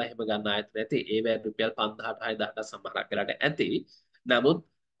පෙන්නලා එහෙම ගන්න ආයතන ඇති. ඒවැ රුපියල් 5000ට 6000ට සමහරක් වෙලාවට ඇති. නමුත්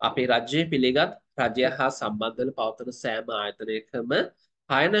අපේ රජයේ පිළිගත් රජය හා සම්බන්ධ වෙන පවතන සෑම ආයතනයකම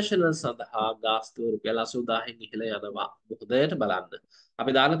හයර් නැෂනල් සඳහා ගාස්තුව රුපියල් 80000න් ඉහළ යනවා. හොඳට බලන්න.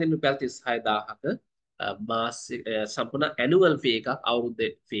 අපි දාලා තියෙන රුපියල් 36000ක මාසික සම්පූර්ණ ඇනුවල් ෆී එකක් අවුරුද්දේ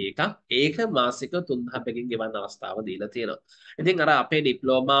ෆී එකක් ඒක මාසික 3000කින් ගෙවන්න අවස්ථාව දීලා තියෙනවා. ඉතින් අර අපේ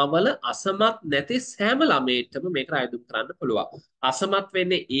ඩිප්ලෝමා වල අසමත් නැති සෑම ළමයෙක්ටම මේක අයදුම් කරන්න පුළුවන්. අසමත්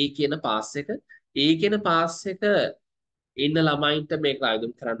වෙන්නේ E කියන පාස් එක. E කියන පාස් එක ඉන්න ළමයින්ට මේක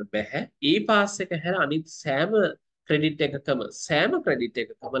අයදුම් කරන්න බෑ. E පාස් එක හැර අනිත් සෑම ක්‍රෙඩිට් එකකම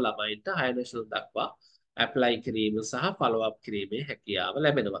ළමයින්ට හයර් නැෂනල් දක්වා ඇප්ලයි කිරීම සහ ෆලෝ අප් කිරීමේ හැකියාව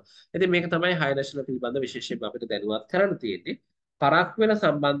ලැබෙනවා. ඉතින් මේක තමයි හයර් නැෂනල් පිළිබඳ විශේෂයෙන්ම අපිට දැනුවත් කරන්න තියෙන්නේ. පරක් වෙන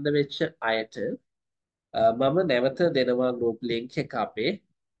සම්බන්ධ වෙච්ච අයට මම නැවත දෙනවා ගෲප් ලින්ක් එක අපේ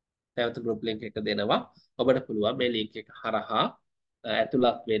නැවත ගෲප් ලින්ක් එක දෙනවා. ඔබට පුළුවන් මේ ලින්ක් එක හරහා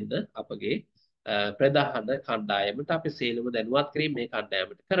ඇතුළත් වෙන්න අපගේ ප්‍රධාන කණ්ඩායමට අපි සියලුම දැනුවත් කිරීම මේ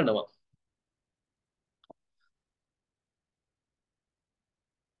කණ්ඩායමට කරනවා.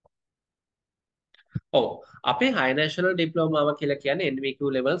 ඔව් අපේ හයි නැෂනල් ඩිප්ලෝමාව කියලා කියන්නේ NVQ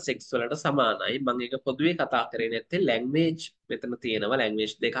level 6 වලට සමානයි. මම ඒක පොදුවේ කතා කරේ නැත්තේ ලැන්ග්වේජ් මෙතන තියෙනවා.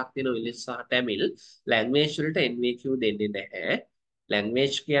 ලැන්ග්වේජ් දෙකක් තියෙනවා ඉංග්‍රීසි සහ ටැමිල්. ලැන්ග්වේජ් වලට NVQ දෙන්නේ නැහැ.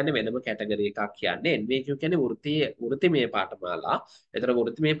 ලැන්ග්වේජ් කියන්නේ වෙනම කැටගරි එකක් කියන්නේ. NVQ කියන්නේ වෘත්තිමය පාඨමාලා. ඒතර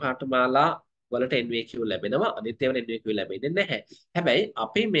වෘත්තිමය පාඨමාලා වලට NVQ ලැබෙනවා අනිත් ඒවාට NVQ ලැබෙන්නේ නැහැ. හැබැයි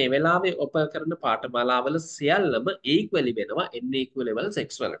අපි මේ වෙලාවේ ඔපර් කරන පාඨමාලාවල සියල්ලම equally වෙනවා NVQ level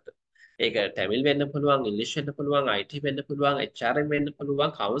 6 වලට. ඒක ටැමිල් වෙන්න පුළුවන්, ඉංග්‍රීසි වෙන්න පුළුවන්, IT වෙන්න පුළුවන්, HRM වෙන්න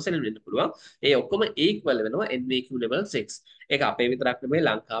පුළුවන්, කවුන්සලින් වෙන්න පුළුවන්. ඒ ඔක්කොම equal වෙනවා NVQ level 6. ඒක අපේ විතරක් නෙමෙයි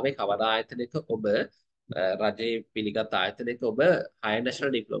ලංකාවේ කවර ආයතනයක ඔබ රජයේ පිළිගත් ආයතනයක ඔබ higher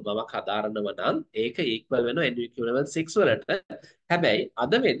national diploma වක් හදාරනවා නම් ඒක equal වෙනවා NVQ level 6 වලට. හැබැයි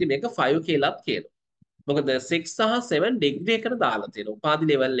අද වෙද්දි මේක 5 කියලාත් කියනවා. මොකද 6 සහ 7 ඩිග්‍රී එකට දාලා තියෙනවා. උපාධි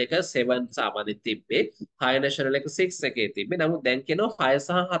ලෙවල් එක 7 සාමාන්‍යයෙන් තිබ්බේ. higher national එක 6 එකේ තිබ්බේ. නමුත් දැන් කියනවා 6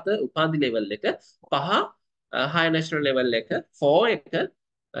 සහ 7 උපාධි ලෙවල් එක 5 higher national level එක 4 එක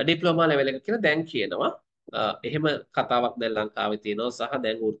ඩිප්ලෝමා ලෙවල් එක කියලා දැන් කියනවා. එහෙම කතාවක් දැන් ලංකාවේ තියෙනවා සහ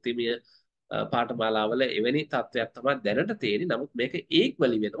දැන් වෘත්තීය පාඨමාලාවල එවැනි තත්ත්වයක් තමයි දැනට තියෙන්නේ. නමුත් මේක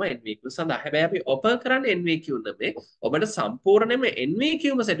equally වෙනවා NVQ සඳහා. හැබැයි අපි offer කරන්නේ NVQ නෙමෙයි. ඔබට සම්පූර්ණයෙන්ම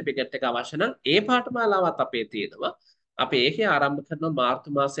NVQම certificate එක අවශ්‍ය නම් ඒ පාඨමාලාවත් අපේ තියෙනවා. අපි ඒකේ ආරම්භ කරනවා මාර්තු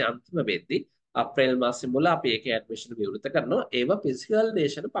මාසයේ අන්තිම වෙද්දී අප්‍රේල් මාසයේ මුල අපි ඒකේ ඇඩ්මිෂන් විවෘත කරනවා. ඒවා physical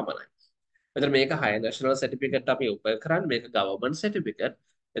දේශන පමණයි. එතන මේක higher national certificate අපි offer කරන්නේ මේක government certificate.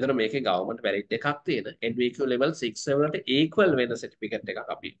 එතන මේකේ government valid එකක් තියෙන NVQ level 6 වලට equal වෙන certificate එකක්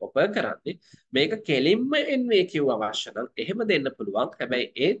අපි offer කරන්නේ. මේක කෙලින්ම NVQ අවශ්‍ය නම් එහෙම දෙන්න පුළුවන්. හැබැයි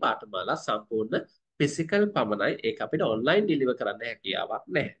ඒ පාඨමාලා සම්පූර්ණ physical පමණයි. ඒක අපිට online deliver කරන්න හැකියාවක්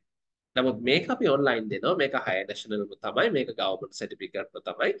නැහැ. නමුත් මේක අපි online දෙනවා. මේක higher national තමයි. මේක government certificate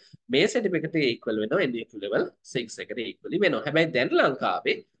තමයි. මේ certificate එක equal වෙනවා NVQ level 6 එකට equally වෙනවා. හැබැයි දැන්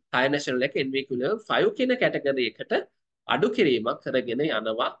ලංකාවේ higher national එක NVQ level 5 කියන category එකට අඩු කිරීමක් කරගෙන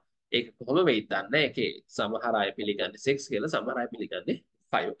යනවා. ඒක කොහොම වෙයිද දන්නේ. ඒකේ සමහර අය පිළිගන්නේ 6 කියලා, සමහර අය පිළිගන්නේ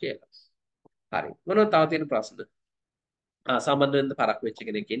 5 කියලා. හරි. මොනවද තව තියෙන ප්‍රශ්න? සම්බන්ධ වෙන්න පරක් වෙච්ච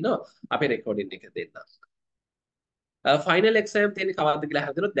කෙනෙක් ඉන්නවා. අපි රෙකෝඩින් එක දෙන්නම්. ෆයිනල් එක්සෑම් තියෙන කවද්ද කියලා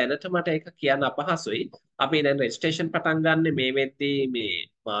හදනොත් දැනට මට ඒක කියන්න අපහසුයි. අපි දැන් රෙජිස්ට්‍රේෂන් පටන් ගන්න මේ වෙද්දී මේ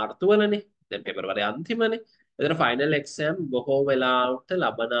මාර්තු වලනේ. දැන් පෙබරවාරි අන්තිමනේ. එතන ෆයිනල් එක්සෑම් බොහෝ වෙලාවට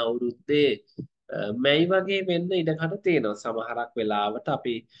ලබන අවුරුද්දේ මැයි වගේ වෙන්න ඉඩකඩ තියෙනවා. සමහරක් වෙලාවට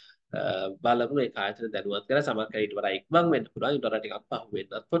අපි බලමු ඒ ආයතන දැනුවත් කරලා සමහරක් ඊට වඩා ඉක්මන් වෙන්න පුළුවන්. ඊට වඩා ටිකක් පහු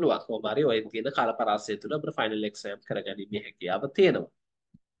වෙන්නත් පුළුවන්. කොහොම හරි ඔය තියෙන කලපරාසය තුළ අපිට ෆයිනල් එක්සෑම් කරගැනීමේ හැකියාව තියෙනවා.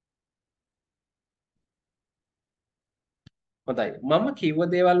 හොඳයි. මම කිව්ව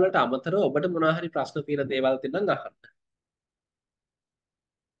දේවල් වලට අමතරව ඔබට මොනවා හරි ප්‍රශ්න තියෙන දේවල් තියෙනම් අහන්න.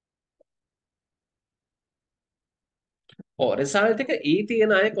 ඔව් රිසල්ට් එක E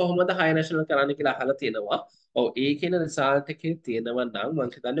තියෙන අය කොහොමද හයි නැෂනල් කරන්න කියලා අහලා තියෙනවා. ඔව් E කියන රිසල්ට් එකේ තියෙනවා නම්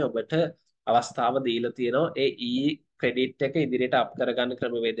මම හිතන්නේ ඔබට අවස්ථාව දීලා තියෙනවා ඒ E ක්‍රෙඩිට් එක ඉදිරියට අප් කරගන්න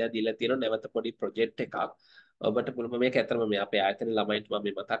ක්‍රමවේදයක් දීලා තියෙනවා. නැවත පොඩි ප්‍රොජෙක්ට් එකක්. ඔබට පුළුවන් මේක ඇත්තටම මේ අපේ ආයතනයේ ළමයින්ට මම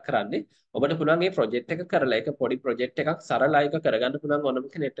මේ මතක් කරන්නේ. ඔබට පුළුවන් මේ ප්‍රොජෙක්ට් එක කරලා ඒක පොඩි ප්‍රොජෙක්ට් එකක් සරලයි එක කරගන්න පුළුවන් ඕනම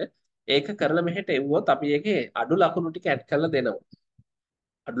කෙනෙක්ට. ඒක කරලා මෙහෙට එවුවොත් අපි ඒකේ අඩු ලකුණු ටික ඇඩ් කරලා දෙනවා.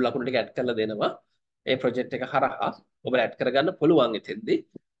 අඩු ලකුණු ටික ඇඩ් කරලා දෙනවා. ඒ ප්‍රොජෙක්ට් එක හරහා ඔබට ඇඩ් කරගන්න පුළුවන් එතෙන්දී.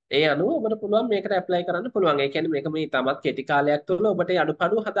 ඒ අනුව ඔබට පුළුවන් මේකට ඇප්ලයි කරන්න පුළුවන්. ඒ කියන්නේ මේක මේ තමත් කෙටි කාලයක් තුළ ඔබට ඒ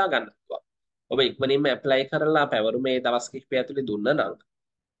අඩුපාඩු හදා ගන්න පුළුවන්. ඔබ ඉක්මනින්ම ඇප්ලයි කරලා පැවරුමේ දවස් කිහිපය ඇතුලේ දුන්නා නම්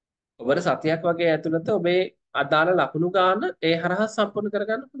ඔබට සතියක් වගේ ඇතුළත ඔබේ අදාළ ලකුණු ගන්න ඒ හරහා සම්පූර්ණ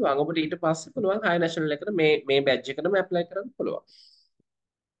කරගන්න පුළුවන්. ඔබට ඊට පස්සේ පුළුවන් හයි නැෂනල් එකට මේ බැජ් එකටම ඇප්ලයි කරන්න පුළුවන්.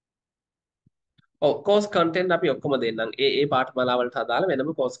 ඔව් කෝස් කන්ටෙන්ට් අපි ඔක්කොම දෙන්නම්. ඒ පාඨමාලාවලට අදාළ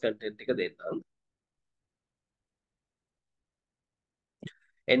වෙනම කෝස් කන්ටෙන්ට් ටික දෙන්නම්.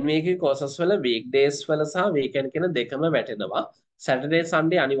 NVQ courses වල weekdays වල සහ weekend කියන දෙකම වැටෙනවා. Saturday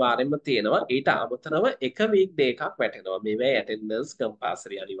Sunday අනිවාර්යයෙන්ම තියෙනවා. ඊට අමතරව එක weekday එකක් වැටෙනවා. මේවැයි attendance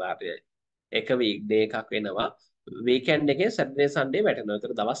compulsory අනිවාර්යයි. එක weekday එකක් වෙනවා. weekend එකේ Saturday Sunday වැටෙනවා.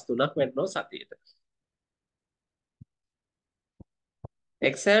 ඒතර දවස් 3ක් වැටෙනවා සතියේට.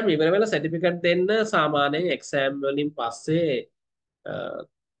 exam ඉවර වෙලා certificate දෙන්න සාමාන්‍යයෙන් exam වලින් පස්සේ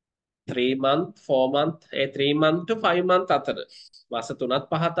 3 month 4 month 3 month to 5 month අතර මාස 3ක්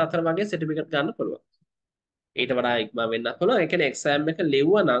 5ක් අතර වගේ certificate ගන්න පුළුවන්. ඊට වඩා ඉක්මන වෙන්නත් පුළුවන්. ඒ කියන්නේ exam එක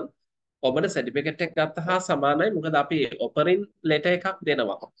ලිව්වා නම් ඔබට certificate එක ගත්ත හා සමානයි. මොකද අපි offering letter එකක්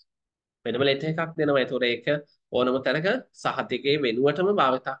දෙනවා. වෙනම letter එකක් දෙනවා. ඒතකොට ඒක ඕනම තැනක සහතිකයේ වෙනුවටම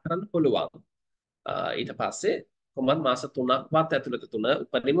භාවිත කරන්න පුළුවන්. ඊට පස්සේ කොහොමද මාස 3ක්වත් ඇතුළත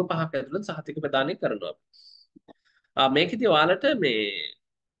උපරිම 5ක් ඇතුළත සහතික ප්‍රදානය කරනවා. මේකෙදි ඔයාලට මේ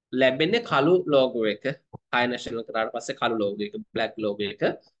ලැබෙන්නේ කළු ලෝගෝ එක හයි නැෂනල් කරාට පස්සේ කළු ලෝගෝ එක බ්ලැක් ලෝගෝ එක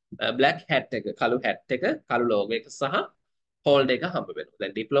බ්ලැක් හැට් එක කළු හැට් එක කළු ලෝගෝ එක සහ හෝල්ඩ් එක හම්බ වෙනවා.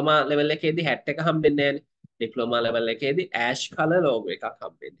 දැන් ඩිප්ලෝමා ලෙවල් එකේදී හැට් එක හම්බෙන්නේ නැහැනේ. ඩිප්ලෝමා ලෙවල් එකේදී ඇෂ් කලර් ලෝගෝ එකක්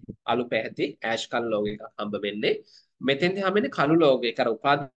හම්බෙන්නේ. අලු පැහැති ඇෂ් කලර් ලෝගෝ එකක් හම්බ වෙන්නේ. මෙතෙන්දී හම්බෙන්නේ කළු ලෝගෝ එක. අර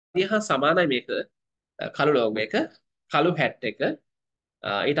උපාධිය හා සමානයි මේක. කළු ලෝගෝ එක කළු හැට් එක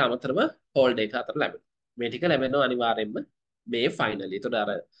ඊට අමතරව හෝල් එක අතර ලැබෙනවා. මේ ටික ලැබෙනවා අනිවාර්යයෙන්ම මේ ෆයිනලි. ඒතකොට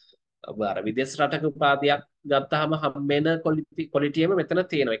ඔබ අර විදේශ රටක උපාධියක් ගත්තාම හම්බෙන ක්වොලිටියම මෙතන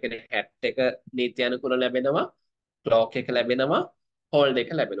තියෙනවා. ඒ කියන්නේ හැට් එක නීති අනුකූල ලැබෙනවා, ක්ලොක් එක ලැබෙනවා, හෝල්ඩ්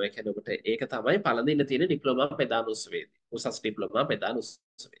එක ලැබෙනවා. ඒ කියන්නේ ඔබට ඒක තමයි පළඳින්න තියෙන ඩිප්ලෝමා ප්‍රදානෝත්සවයේදී. උසස් ඩිප්ලෝමා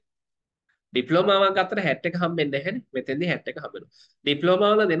ප්‍රදානෝත්සවයේ. ඩිප්ලෝමාවක් අතර හැට් එක හම්බෙන්නේ නැහැනේ. මෙතෙන්දී හැට් එක හම්බෙනවා.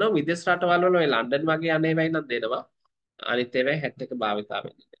 ඩිප්ලෝමා වල දෙනවා විදේශ රටවල් වල ඔය ලන්ඩන් වගේ අනේ වෙයි නම් දෙනවා. අනිත් ඒවායි හැට් එක භාවිතා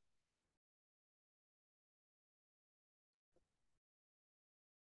වෙන්නේ.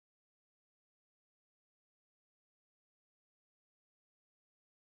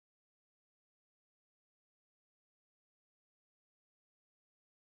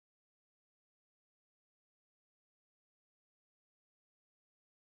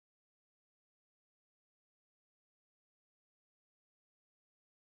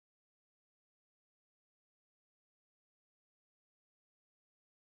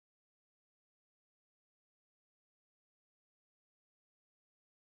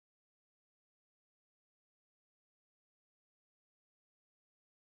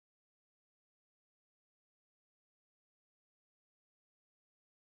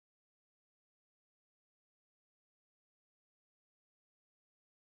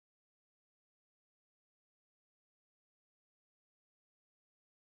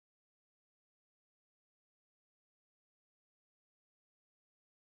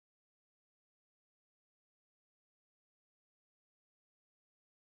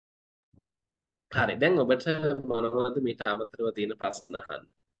 හරි. දැන් ඔබට මොනවද මීට අමතරව තියෙන ප්‍රශ්න අහන්න?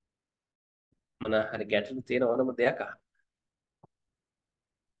 මොන හරි ගැටලු තියෙන ඕනම දෙයක් අහන්න.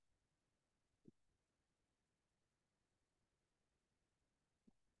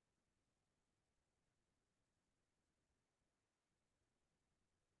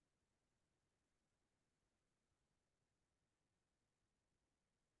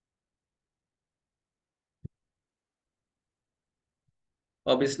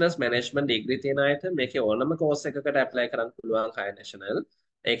 ඔය බිස්නස් මැනේජ්මන්ට් ඩිග්‍රී තියෙන අයට මේකේ ඕනම කෝස් එකකට ඇප්ලයි කරන්න පුළුවන් හය නැෂනල්.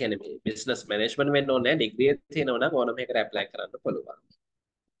 ඒ කියන්නේ මේ බිස්නස් මැනේජ්මන්ට් වෙන්න ඕනේ නැහැ. ඩිග්‍රී තියෙනවා නම් ඕනම එකකට ඇප්ලයි කරන්න පුළුවන්.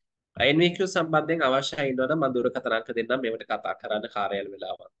 NVQ සම්බන්ධයෙන් අවශ්‍යයි ඉන්නවනම් මම දුරකථන අංක දෙන්නම් මේවට කතා කරන්න කාර්යාල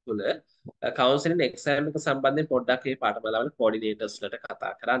වෙලාවක් තුල. කවුන්සලින් එක්සෑම් එක සම්බන්ධයෙන් පොඩ්ඩක් මේ පාඨමාලාවල කෝඩිනේටර්ස්ලට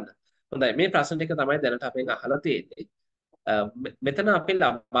කතා කරන්න. හොඳයි මේ ප්‍රශ්න ටික තමයි දැනට අපෙන් අහලා තියෙන්නේ. මෙතන අපි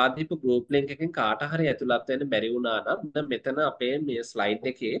ලබා දීපු group link එකෙන් කාට හරි ඇතුළත් වෙන්න බැරි වුණා නම් මෙතන අපේ මේ slide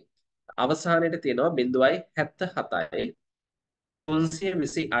එකේ අවසානයේ තියෙනවා 0.77යි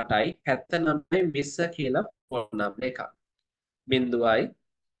 328යි 79යි 20 කියලා ෆෝන් නම්බර් එකක්. 0.77යි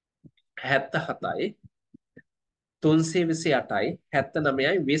 328යි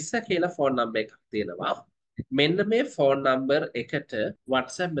 79යි 20 කියලා ෆෝන් නම්බර් එකක් තියෙනවා. මෙන්න මේ ෆෝන් නම්බර් එකට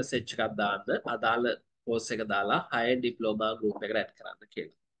WhatsApp message එකක් දාන්න අදාළ කෝස් එක දාලා 6 ඩිප්ලෝමා group එකට ඇඩ් කරන්න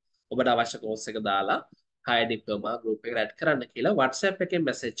කියලා. ඔබට අවශ්‍ය කෝස් එක දාලා 6 ඩිප්ලෝමා group එකට ඇඩ් කරන්න කියලා WhatsApp එකෙන්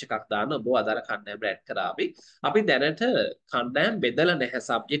message එකක් දාන්න ඔබ අදාළ කණ්ඩායමට ඇඩ් කරાવી. අපි දැනට කණ්ඩායම් බෙදලා නැහැ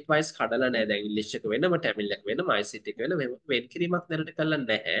subject wise කඩලා නැහැ. දැන් ඉංග්‍රීසි එක වෙනම ටැමිල් එක වෙනම ICT එක වෙනම වෙන් කිරීමක් දැනට කරලා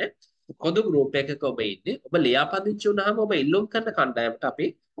නැහැ. පොදු group එකක ඔබ ඉන්නේ. ඔබ ලියාපදිංචි වුණාම ඔබ ඉල්ලුම් කරන කණ්ඩායමට අපි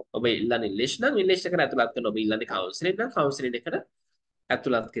ඔබ ඉල්ලන්නේ ඉංග්‍රීසි නම් ඉංග්‍රීසි එකට ඇතුළත් කරනවා. ඔබ ඉල්ලන්නේ කවුන්සලින් නම් කවුන්සලින් එකට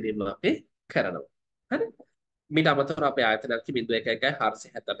ඇතුළත් කිරීම අපි කරනවා. හරි. මීට අමතරව අපේ ආයතනයක් 0111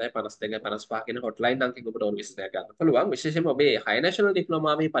 478 52 55 කියන හොට්ලයින් අංකයෙන් ඔබට ඕන විස්තරයක් ගන්න පුළුවන්. විශේෂයෙන්ම ඔබේ හය නැෂනල්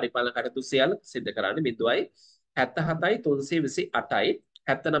ඩිප්ලෝමාවේ පරිපාලන කටයුතු සියල්ල සිදු කරන්නේ 0.77යි 328යි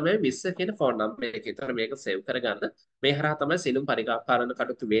 79යි 20 කියන ෆෝන් නම්බර් එකේ. ඒතර මේක සේව් කරගන්න. මේ හරහා තමයි සියලුම පරිපාලන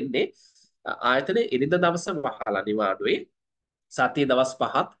කටයුතු වෙන්නේ. ආයතනයේ ඉරිදා දවස වහලා නිවාඩුවේ සතිය දවස්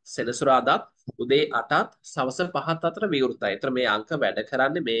 5ත් සෙනසුරාදාත් උදේ 8ත් සවස 5ත් අතර විවෘතයි. ඒතර මේ අංක වැඩ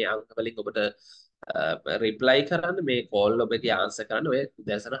කරන්නේ මේ අංක වලින් ඔබට රිප්ලයි කරන්න මේ කෝල් ඔබගේ ආන්සර් කරන්න ඔය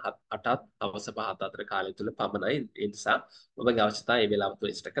උදෑසන 8ත් හවස 5ත් අතර කාලය තුල පමණයි. ඒ නිසා ඔබගේ අවශ්‍යතාවය මේ වෙලාව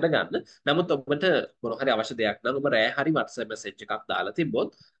තුල ඉෂ්ට කරගන්න. නමුත් ඔබට මොන හරි අවශ්‍ය දෙයක් නම් ඔබ රෑ හරි WhatsApp message එකක් දාලා තිබ්බොත්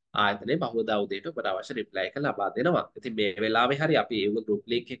ආයතනයේ බහුවදා උදේට ඔබට අවශ්‍ය රිප්ලයි එක ලබා දෙනවා. ඉතින් මේ වෙලාවේ හරි අපි ඒ group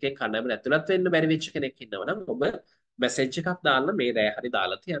link එකෙන් කණ්ඩායමට ඇතුළත් වෙන්න බැරි වෙච්ච කෙනෙක් ඉන්නවා නම් ඔබ මැසේජ් එකක් දාන්න මේ රෑ හරි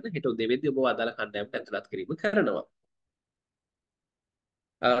දාලා තියන්න. හෙට උදේ වෙද්දී ඔබ අදාළ කණ්ඩායමට ඇතුළත් කිරීම කරනවා.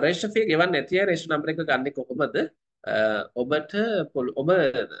 රේෂන් ෆී ගෙවන්නේ නැති අය රේෂන් නම්බර එක ගන්නේ කොහොමද? ඔබට ඔබ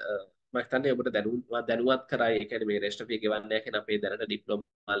මම හිතන්නේ ඔබට දැනුවත් කරයි. ඒ කියන්නේ මේ රේෂන් ෆී ගෙවන්නේ නැහැ කියන අපේ දැනට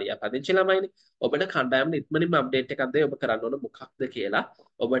ඩිප්ලෝමා ලියා පදිංචි ළමයිනේ. ඔබට කණ්ඩායමේ ඉක්මනින්ම අප්ඩේට් එකක් දෙයි ඔබ කරන්න ඕන මොකක්ද කියලා.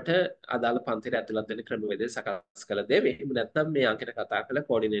 ඔබට අදාළ පන්තියට ඇතුළත් වෙන්න ක්‍රමවේදය සකස් කළ දෙවි. එහෙම නැත්නම් මේ අංකයට කතා කරලා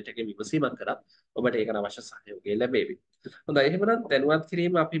කෝඩිනේටර් එකෙන් විමසීමක් කරත් ඔබට ඒකට අවශ්‍ය සහයෝගය ලැබේවි. හොඳයි එහෙනම් දැනුවත්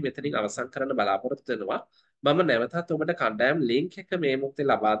කිරීම අපි මෙතනින් අවසන් කරන්න බලාපොරොත්තු වෙනවා. මම නැවතත් ඔබට කණ්ඩායම් ලින්ක් එක මේ මොහොතේ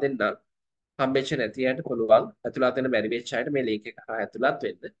ලබා දෙන්නම්. හම්බෙච්ච නැති අයට පුළුවන් ඇතුළත් වෙන්න බැරි වෙච්ච අයට මේ link එක කරා ඇතුළත්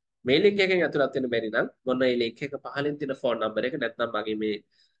වෙන්න. මේ link එකෙන් ඇතුළත් වෙන්න බැරි නම් මොන මේ link එක පහලින් තියෙන phone number එක නැත්නම් මගේ මේ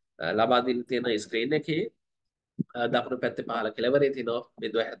ලබා දෙන්න තියෙන screen එකේ දකුණු පැත්තේ පහළ කෙළවරේ තියෙනවා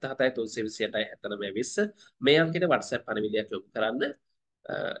 077 328 79 20 මේ අංකයට WhatsApp පණිවිඩයක් යොමු කරන්න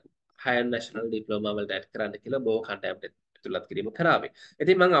higher national diploma වලට add කරන්න කියලා බොහෝ කණ්ඩායමට ඇතුළත් කිරීම කරාවේ.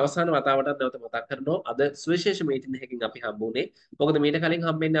 ඉතින් මම අවසාන වතාවටත් නැවත මතක් කරනවා අද සුවිශේෂ මීටින් එකකින් අපි හම්බුනේ. මොකද මීට කලින්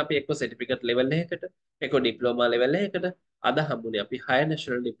හම්බෙන්නේ අපි එක්ක certificate level එකකට, එක්ක diploma level එකකට. අද හම්බුනේ අපි higher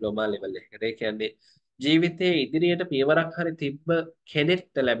national diploma level එකකට. ඒ කියන්නේ ජීවිතයේ ඉදිරියට පියවරක් හරි තිබ්බ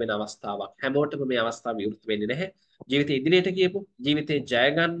කෙනෙක්ට ලැබෙන අවස්ථාවක්. හැමෝටම මේ අවස්ථාව විවෘත වෙන්නේ නැහැ. ජීවිතේ ඉදිරියට ගියපු, ජීවිතේ ජය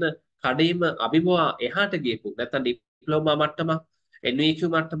ගන්න කඩේම අභිමුවා එහාට ගියපු නැත්නම් ඩිප්ලෝමා මට්ටමක්, NVQ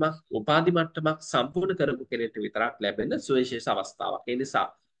මට්ටමක්, උපාධි මට්ටමක් සම්පූර්ණ කරපු කෙනෙක්ට විතරක් ලැබෙන සුවිශේෂ අවස්ථාවක්. ඒ නිසා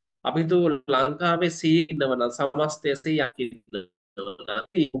අපි තු ලංකාවේ සීනවන සමස්තය 100ක් ඉන්නවා.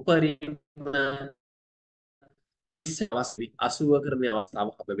 උපරිම 80කට මේ අවස්ථාව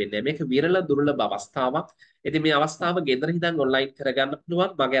හම්බ වෙන්නේ. මේක විරල දුර්ලභ අවස්ථාවක්. ඉතින් මේ අවස්ථාව ගෙදර හිඳන් ඔන්ලයින් කරගන්න පුළුවන්.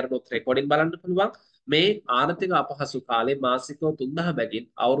 මගේ අරනොත් රෙකෝඩින් බලන්න පුළුවන්. මේ ආර්ථික අපහසු කාලේ මාසිකව 3000 බැගින්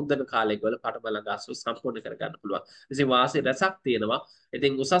අවුරුද්දක කාලයක වල පටමල ගාස්තු සම්පූර්ණ කරගන්න පුළුවන්. ඉතින් වාසිය රැසක් තියෙනවා.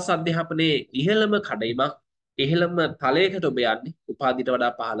 ඉතින් උසස් අධ්‍යාපනයේ ඉහළම කඩයිමක් ඉහළම තලයකට ඔබ යන්නේ උපාධියට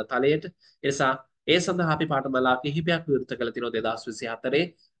වඩා පහළ තලයට. ඒ නිසා ඒ සඳහා අපි පාඨමාලා කිහිපයක් විවෘත කළ තියෙනවා 2024.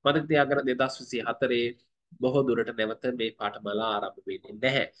 මතක තියාගන්න 2024 බොහෝ දුරට නැවත මේ පාඨමාලා ආරම්භ වෙන්නේ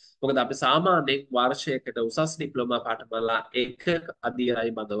නැහැ. මොකද අපි සාමාන්‍යයෙන් වර්ෂයකට උසස් ඩිප්ලෝමා පාඨමාලා එක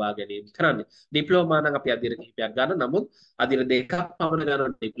අධීරයි බඳවා ගැනීම කරන්නේ. ඩිප්ලෝමා නම් අපි අධීර කිහිපයක් ගන්න. නමුත් අධීර දෙකක් පමණ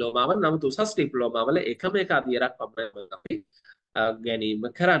ගන්න ඩිප්ලෝමාවල. නමුත් උසස් ඩිප්ලෝමාවල එකම එක අධීරක් පමණ අපි ගැනීම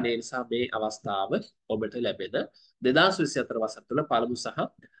කරන්නේ. නිසා මේ අවස්ථාව ඔබට ලැබෙන 2024 වසර තුළ පළමු සහ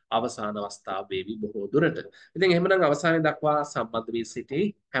අවසාන අවස්ථාව වේවි බොහෝ දුරට. ඉතින් එහෙමනම් අවසානයේ දක්වා සම්බන්ධ වී සිටි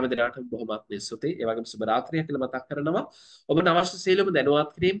හැම දිනකටම බොහොමත් ස්තුතියි. ඒ වගේම සුබ රාත්‍රියක් කියලා මතක් කරනවා. ඔබට අවශ්‍ය සියලුම දැනුවත්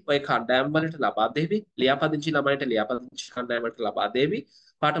කිරීම ඔය කණ්ඩායම් වලට ලබා දෙවි. ලියාපදිංචි ළමයින්ට ලියාපදිංචි කණ්ඩායමට ලබා දෙවි.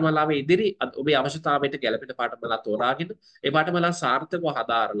 පාඨමාලාවේ ඉදිරි ඔබේ අවශ්‍යතාවයට ගැළපෙන පාඨමාලා තෝරාගෙන ඒ පාඨමාලා සාර්ථකව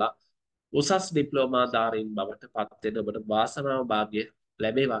හදාරලා උසස් ඩිප්ලෝමා ධාරීන් බවට පත් වෙන ඔබට වාසනාව භාග්‍ය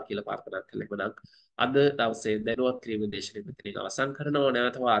ලැබේවා කියලා ප්‍රාර්ථනා කළේ. අද දවසේ දැනුවත් කිරීමේ දේශනාව මෙතනින් අවසන් කරනවා.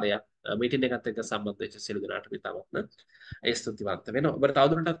 නැවත වාරයක් මීටින් එකත් එක්ක සම්බන්ධ වෙච්ච සියලු දෙනාටම ඉතාමත්ම ස්තුතිවන්ත වෙනවා. ඔබට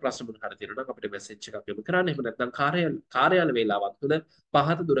තවදුරටත් ප්‍රශ්න මොන හරි තියෙනවා නම් අපිට මැසේජ් එකක් යොමු කරන්න. එහෙම නැත්නම් කාර්යාල වේලාවක් තුළ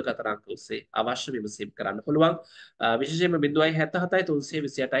පහත දුරකථන අංක ඔස්සේ අවශ්‍ය විමසීම් කරන්න පුළුවන්. විශේෂයෙන්ම 077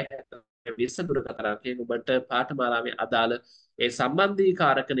 328 20 දුරකථන අංකයෙන් ඔබට පාඨමාලාවේ අදාළ ඒ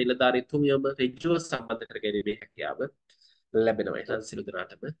සම්බන්ධීකාරක නිලධාරීතුමියම ඍජුව සම්බන්ධ කර ගැනීමේ හැකියාව ලැබෙනවා. එහෙනම් සියලු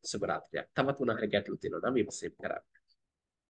දෙනාටම සුබ රාත්‍රියක්. තවත් මොන හරි ගැටලු තියෙනවා නම් විමසීම් කරන්න.